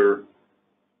some other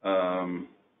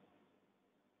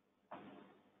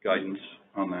guidance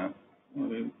on that? Well, I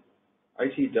mean,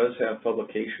 ITE does have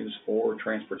publications for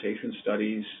transportation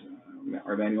studies,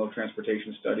 our manual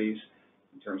transportation studies,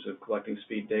 in terms of collecting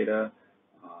speed data.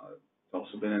 It's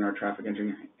also been in our traffic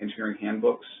engineering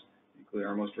handbooks, including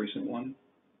our most recent one.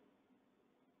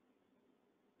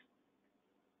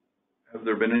 Have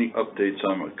there been any updates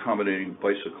on accommodating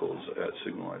bicycles at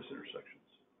signalized intersections?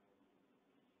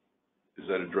 Is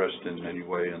that addressed in any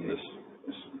way in this?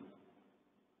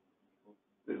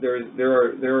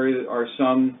 There are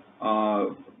some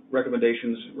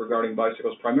recommendations regarding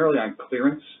bicycles, primarily on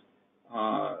clearance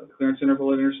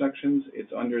interval at intersections.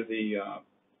 It's under the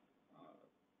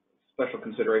special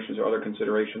considerations or other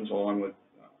considerations, along with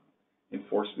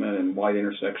enforcement and wide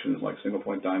intersections like single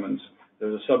point diamonds.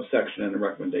 There's a subsection in the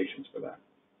recommendations for that.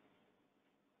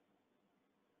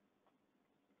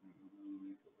 Let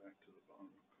me go back to the bottom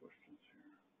of questions here.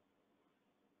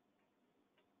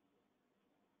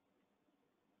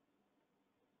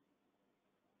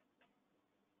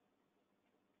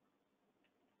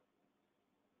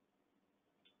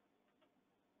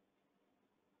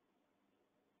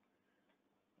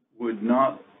 Would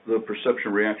not the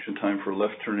perception reaction time for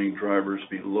left turning drivers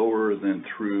be lower than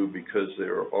through because they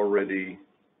are already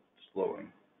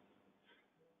slowing?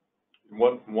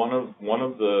 One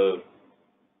of the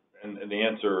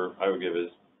answer I would give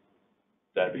is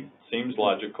that seems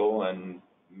logical and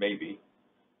maybe,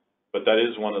 but that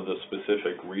is one of the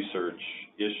specific research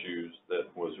issues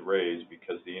that was raised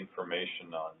because the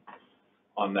information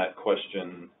on that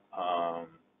question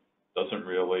doesn't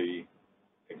really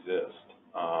exist.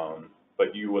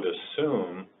 But you would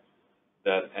assume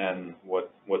that, and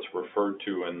what's referred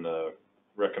to in the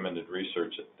recommended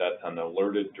research, that an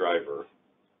alerted driver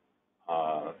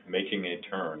making a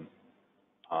turn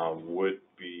would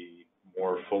be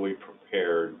more fully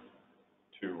prepared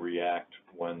to react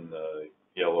when the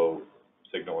yellow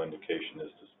signal indication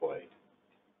is displayed.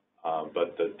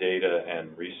 But the data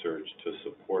and research to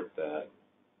support that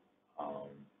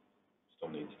still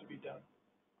needs to be done.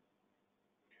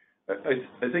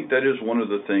 I think that is one of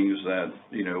the things that,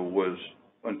 was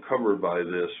uncovered by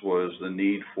this was the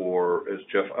need for, as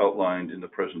Jeff outlined in the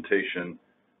presentation,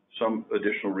 some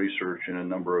additional research in a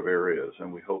number of areas.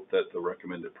 And we hope that the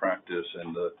recommended practice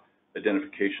and the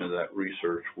identification of that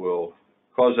research will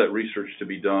cause that research to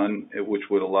be done, which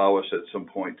would allow us at some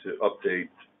point to update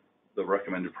the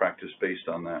recommended practice based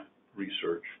on that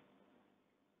research.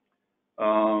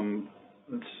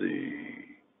 Let's see.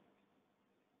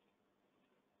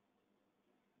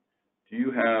 Do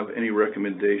you have any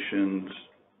recommendations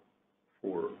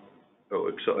for,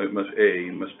 it must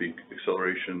be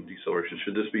acceleration, deceleration.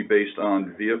 Should this be based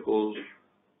on vehicles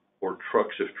or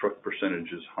trucks if truck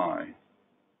percentage is high?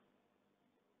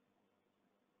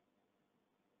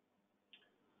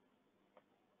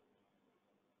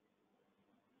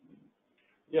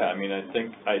 Yeah, I mean, I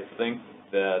think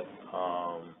that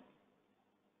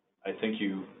I think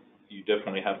you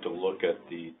definitely have to look at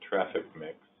the traffic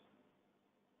mix.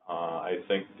 I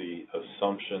think the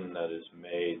assumption that is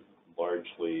made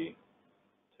largely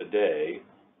today,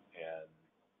 and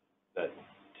that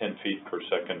 10 feet per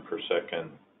second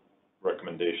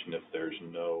recommendation if there's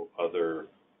no other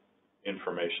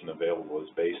information available is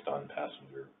based on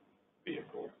passenger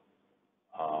vehicle.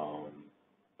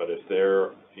 But if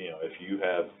if you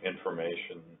have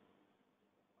information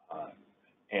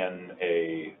and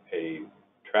a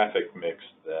traffic mix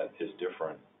that is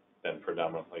different than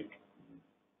predominantly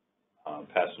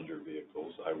passenger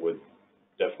vehicles, I would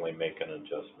definitely make an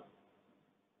adjustment.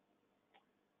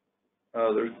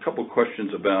 There's a couple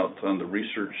questions about, on the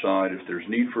research side, if there's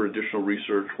need for additional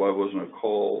research, why wasn't a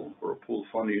call for a pooled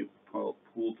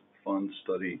fund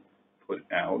study put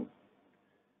out?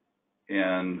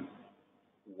 And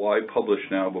why publish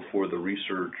now before the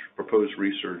proposed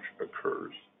research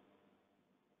occurs?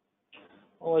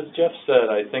 Well, as Jeff said,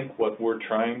 I think what we're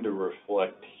trying to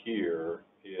reflect here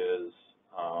is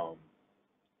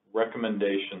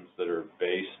recommendations that are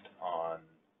based on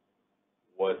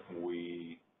what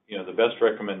the best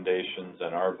recommendations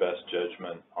and our best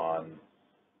judgment on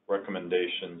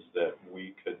recommendations that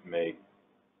we could make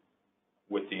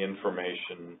with the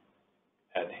information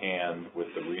at hand, with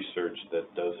the research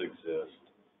that does exist.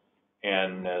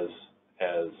 And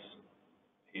as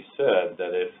he said,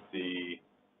 that if the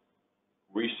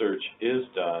research is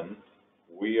done,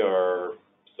 we are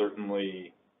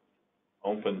certainly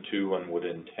open to and would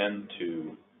intend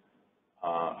to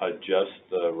adjust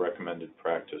the recommended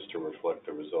practice to reflect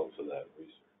the results of that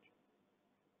research.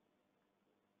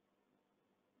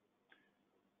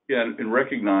 Yeah, and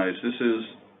recognize this is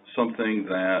something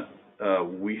that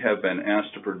we have been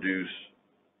asked to produce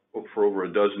for over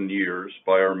a dozen years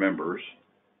by our members,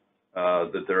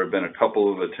 that there have been a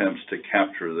couple of attempts to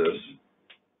capture this,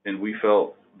 and we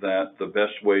felt that the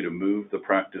best way to move the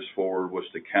practice forward was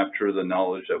to capture the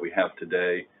knowledge that we have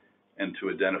today and to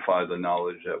identify the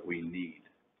knowledge that we need.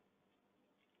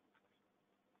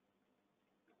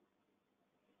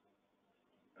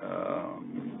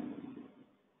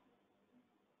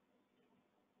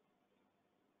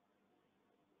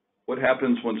 What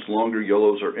happens once longer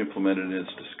yellows are implemented and it's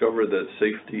discovered that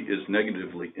safety is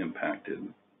negatively impacted,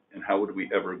 and how would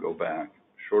we ever go back?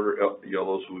 Shorter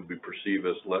yellows would be perceived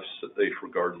as less safe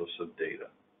regardless of data.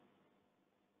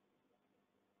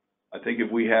 I think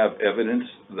if we have evidence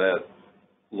that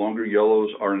longer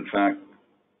yellows are in fact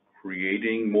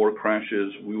creating more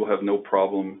crashes, we will have no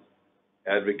problem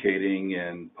advocating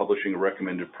and publishing a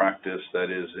recommended practice that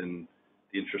is in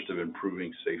the interest of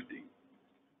improving safety.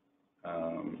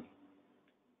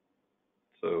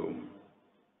 So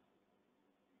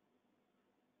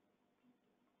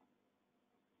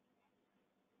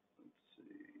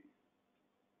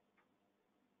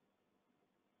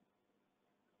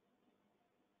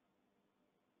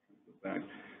back.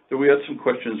 So we had some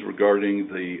questions regarding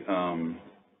the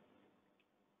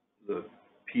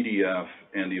PDF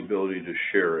and the ability to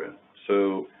share it.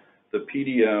 So the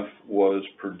PDF was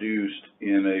produced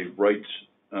in a rights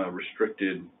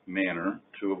restricted manner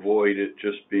to avoid it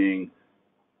just being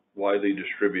widely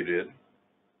distributed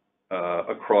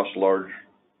across large,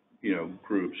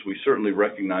 groups. We certainly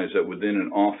recognize that within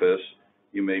an office,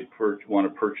 you may want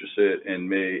to purchase it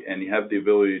and you have the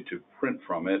ability to print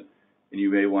from it, and you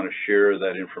may want to share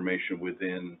that information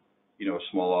within, a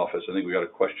small office. I think we got a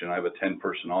question. I have a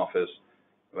 10-person office.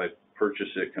 If I purchase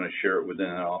it, can I share it within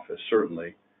an office?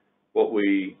 Certainly. What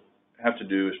we have to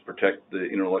do is protect the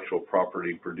intellectual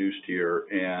property produced here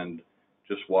and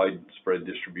just widespread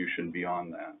distribution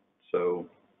beyond that. So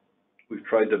we've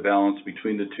tried to balance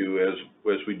between the two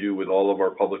as we do with all of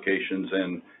our publications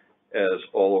and as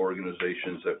all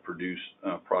organizations that produce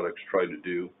products try to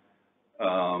do.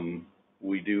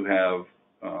 We do have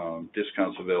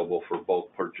discounts available for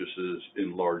bulk purchases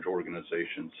in large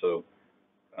organizations. So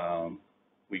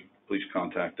please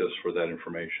contact us for that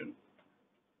information.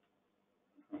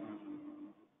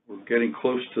 We're getting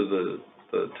close to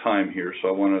the time here, so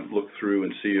I want to look through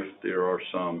and see if there are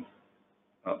some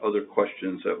other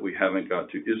questions that we haven't got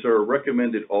to. Is there a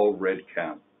recommended all red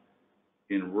cap?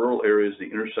 In rural areas, the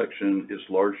intersection is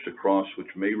large to cross, which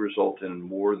may result in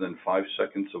more than 5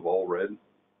 seconds of all red.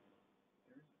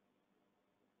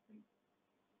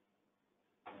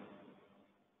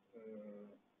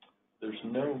 There's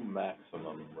no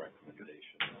maximum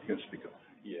recommendation. You can speak up.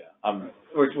 Yeah,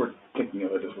 We're thinking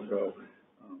of it as we go.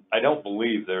 I don't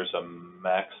believe there's a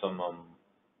maximum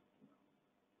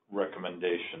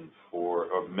recommendation for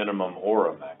a minimum or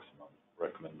a maximum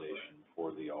recommendation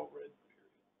for the all red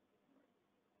period.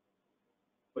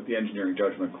 But the engineering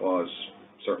judgment clause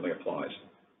certainly applies.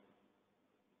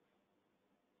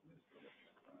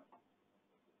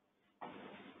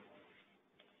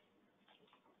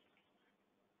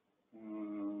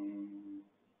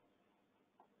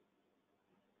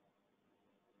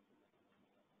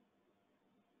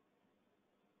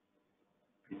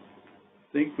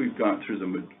 I think we've gone through the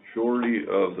majority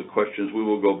of the questions. We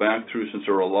will go back through, since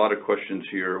there are a lot of questions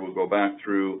here, we'll go back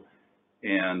through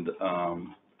and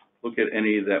look at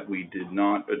any that we did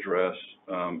not address,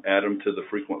 add them to the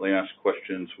frequently asked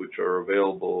questions, which are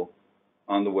available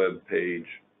on the web page,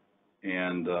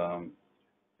 and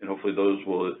hopefully those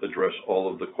will address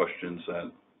all of the questions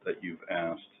that you've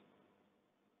asked.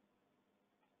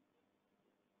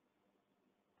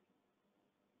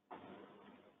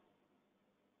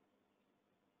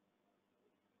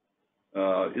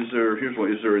 Here's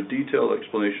one. Is there a detailed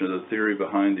explanation of the theory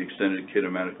behind the extended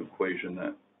kinematic equation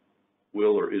that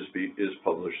will or is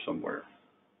published somewhere?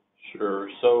 Sure.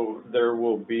 So there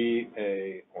will be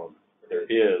there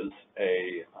is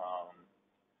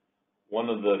one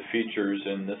of the features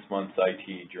in this month's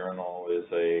ITE journal is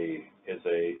a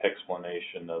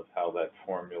explanation of how that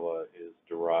formula is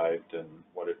derived and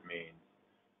what it means.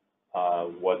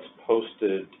 What's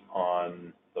posted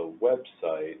on the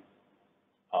website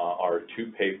are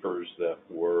two papers that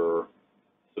were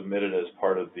submitted as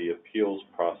part of the appeals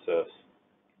process,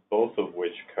 both of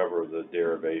which cover the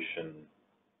derivation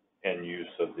and use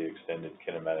of the extended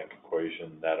kinematic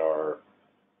equation that are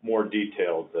more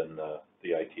detailed than the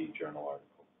ITE journal article.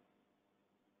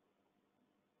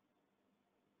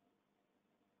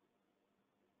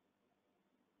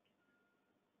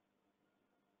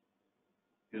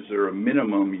 Is there a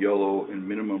minimum yellow and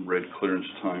minimum red clearance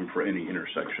time for any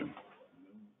intersection?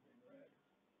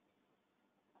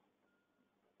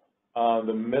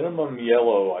 The minimum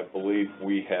yellow, I believe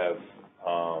we have,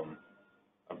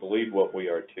 I believe what we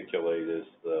articulate is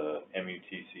the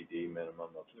MUTCD minimum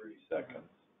of 3 seconds.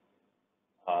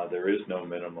 There is no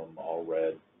minimum all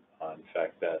red. In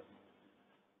fact, that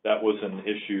was an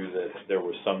issue that there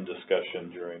was some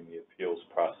discussion during the appeals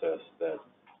process that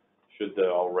should the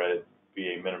all red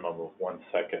be a minimum of 1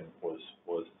 second was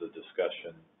the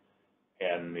discussion,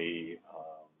 and the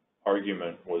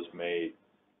argument was made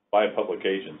by a public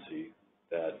agency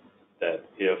that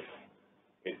if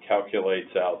it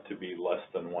calculates out to be less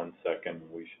than 1 second,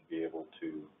 we should be able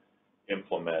to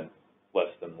implement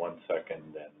less than 1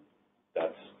 second, and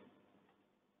that's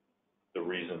the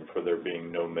reason for there being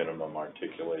no minimum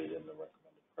articulated in the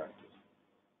recommended practice.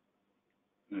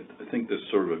 I think that's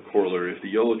sort of a corollary. If the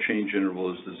yellow change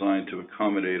interval is designed to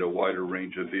accommodate a wider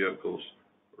range of vehicles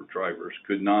or drivers,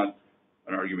 could not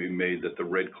an argument be made that the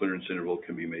red clearance interval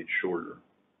can be made shorter?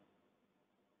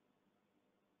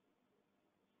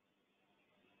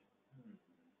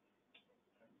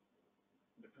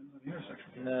 Depends on the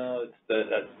intersection. No, it's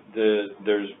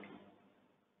there's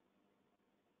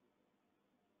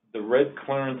the red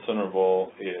clearance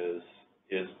interval is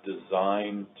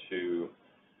designed to,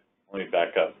 let me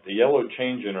back up. The yellow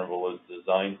change interval is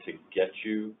designed to get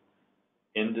you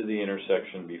into the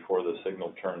intersection before the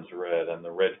signal turns red, and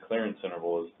the red clearance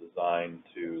interval is designed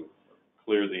to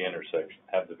clear the intersection,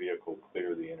 have the vehicle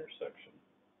clear the intersection.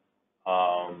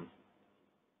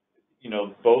 You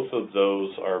know, both of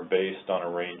those are based on a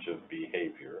range of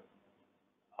behavior.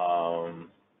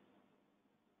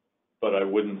 But I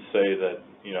wouldn't say that,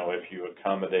 you know, if you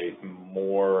accommodate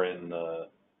more in the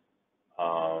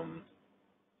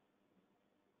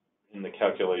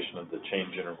calculation of the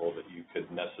change interval, that you could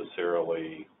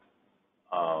necessarily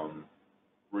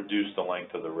reduce the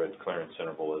length of the red clearance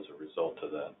interval as a result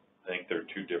of that. I think they're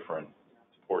two different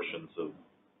portions of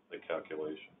the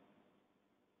calculation.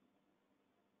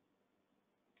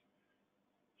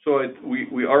 So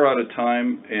we are out of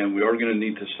time, and we are going to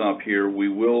need to stop here. We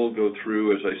will go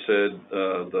through, as I said,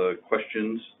 the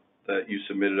questions that you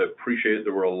submitted. I appreciate it.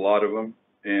 There were a lot of them,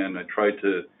 and I tried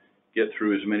to get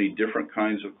through as many different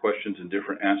kinds of questions and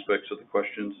different aspects of the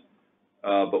questions.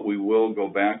 But we will go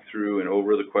back through and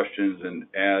over the questions and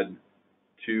add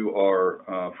to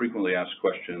our frequently asked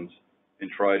questions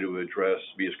and try to address,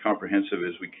 be as comprehensive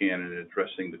as we can in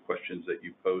addressing the questions that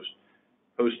you posted.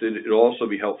 It'll also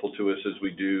be helpful to us as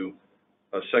we do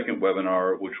a second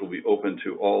webinar, which will be open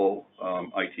to all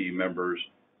ITE members,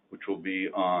 which will be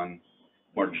on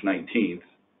March 19th,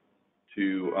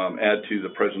 to add to the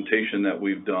presentation that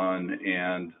we've done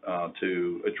and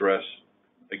to address,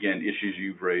 again, issues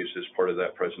you've raised as part of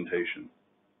that presentation.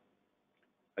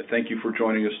 I thank you for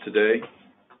joining us today,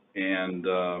 and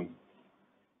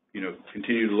you know,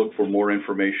 continue to look for more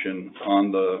information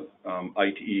on the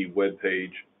ITE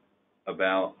webpage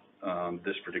about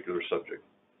this particular subject.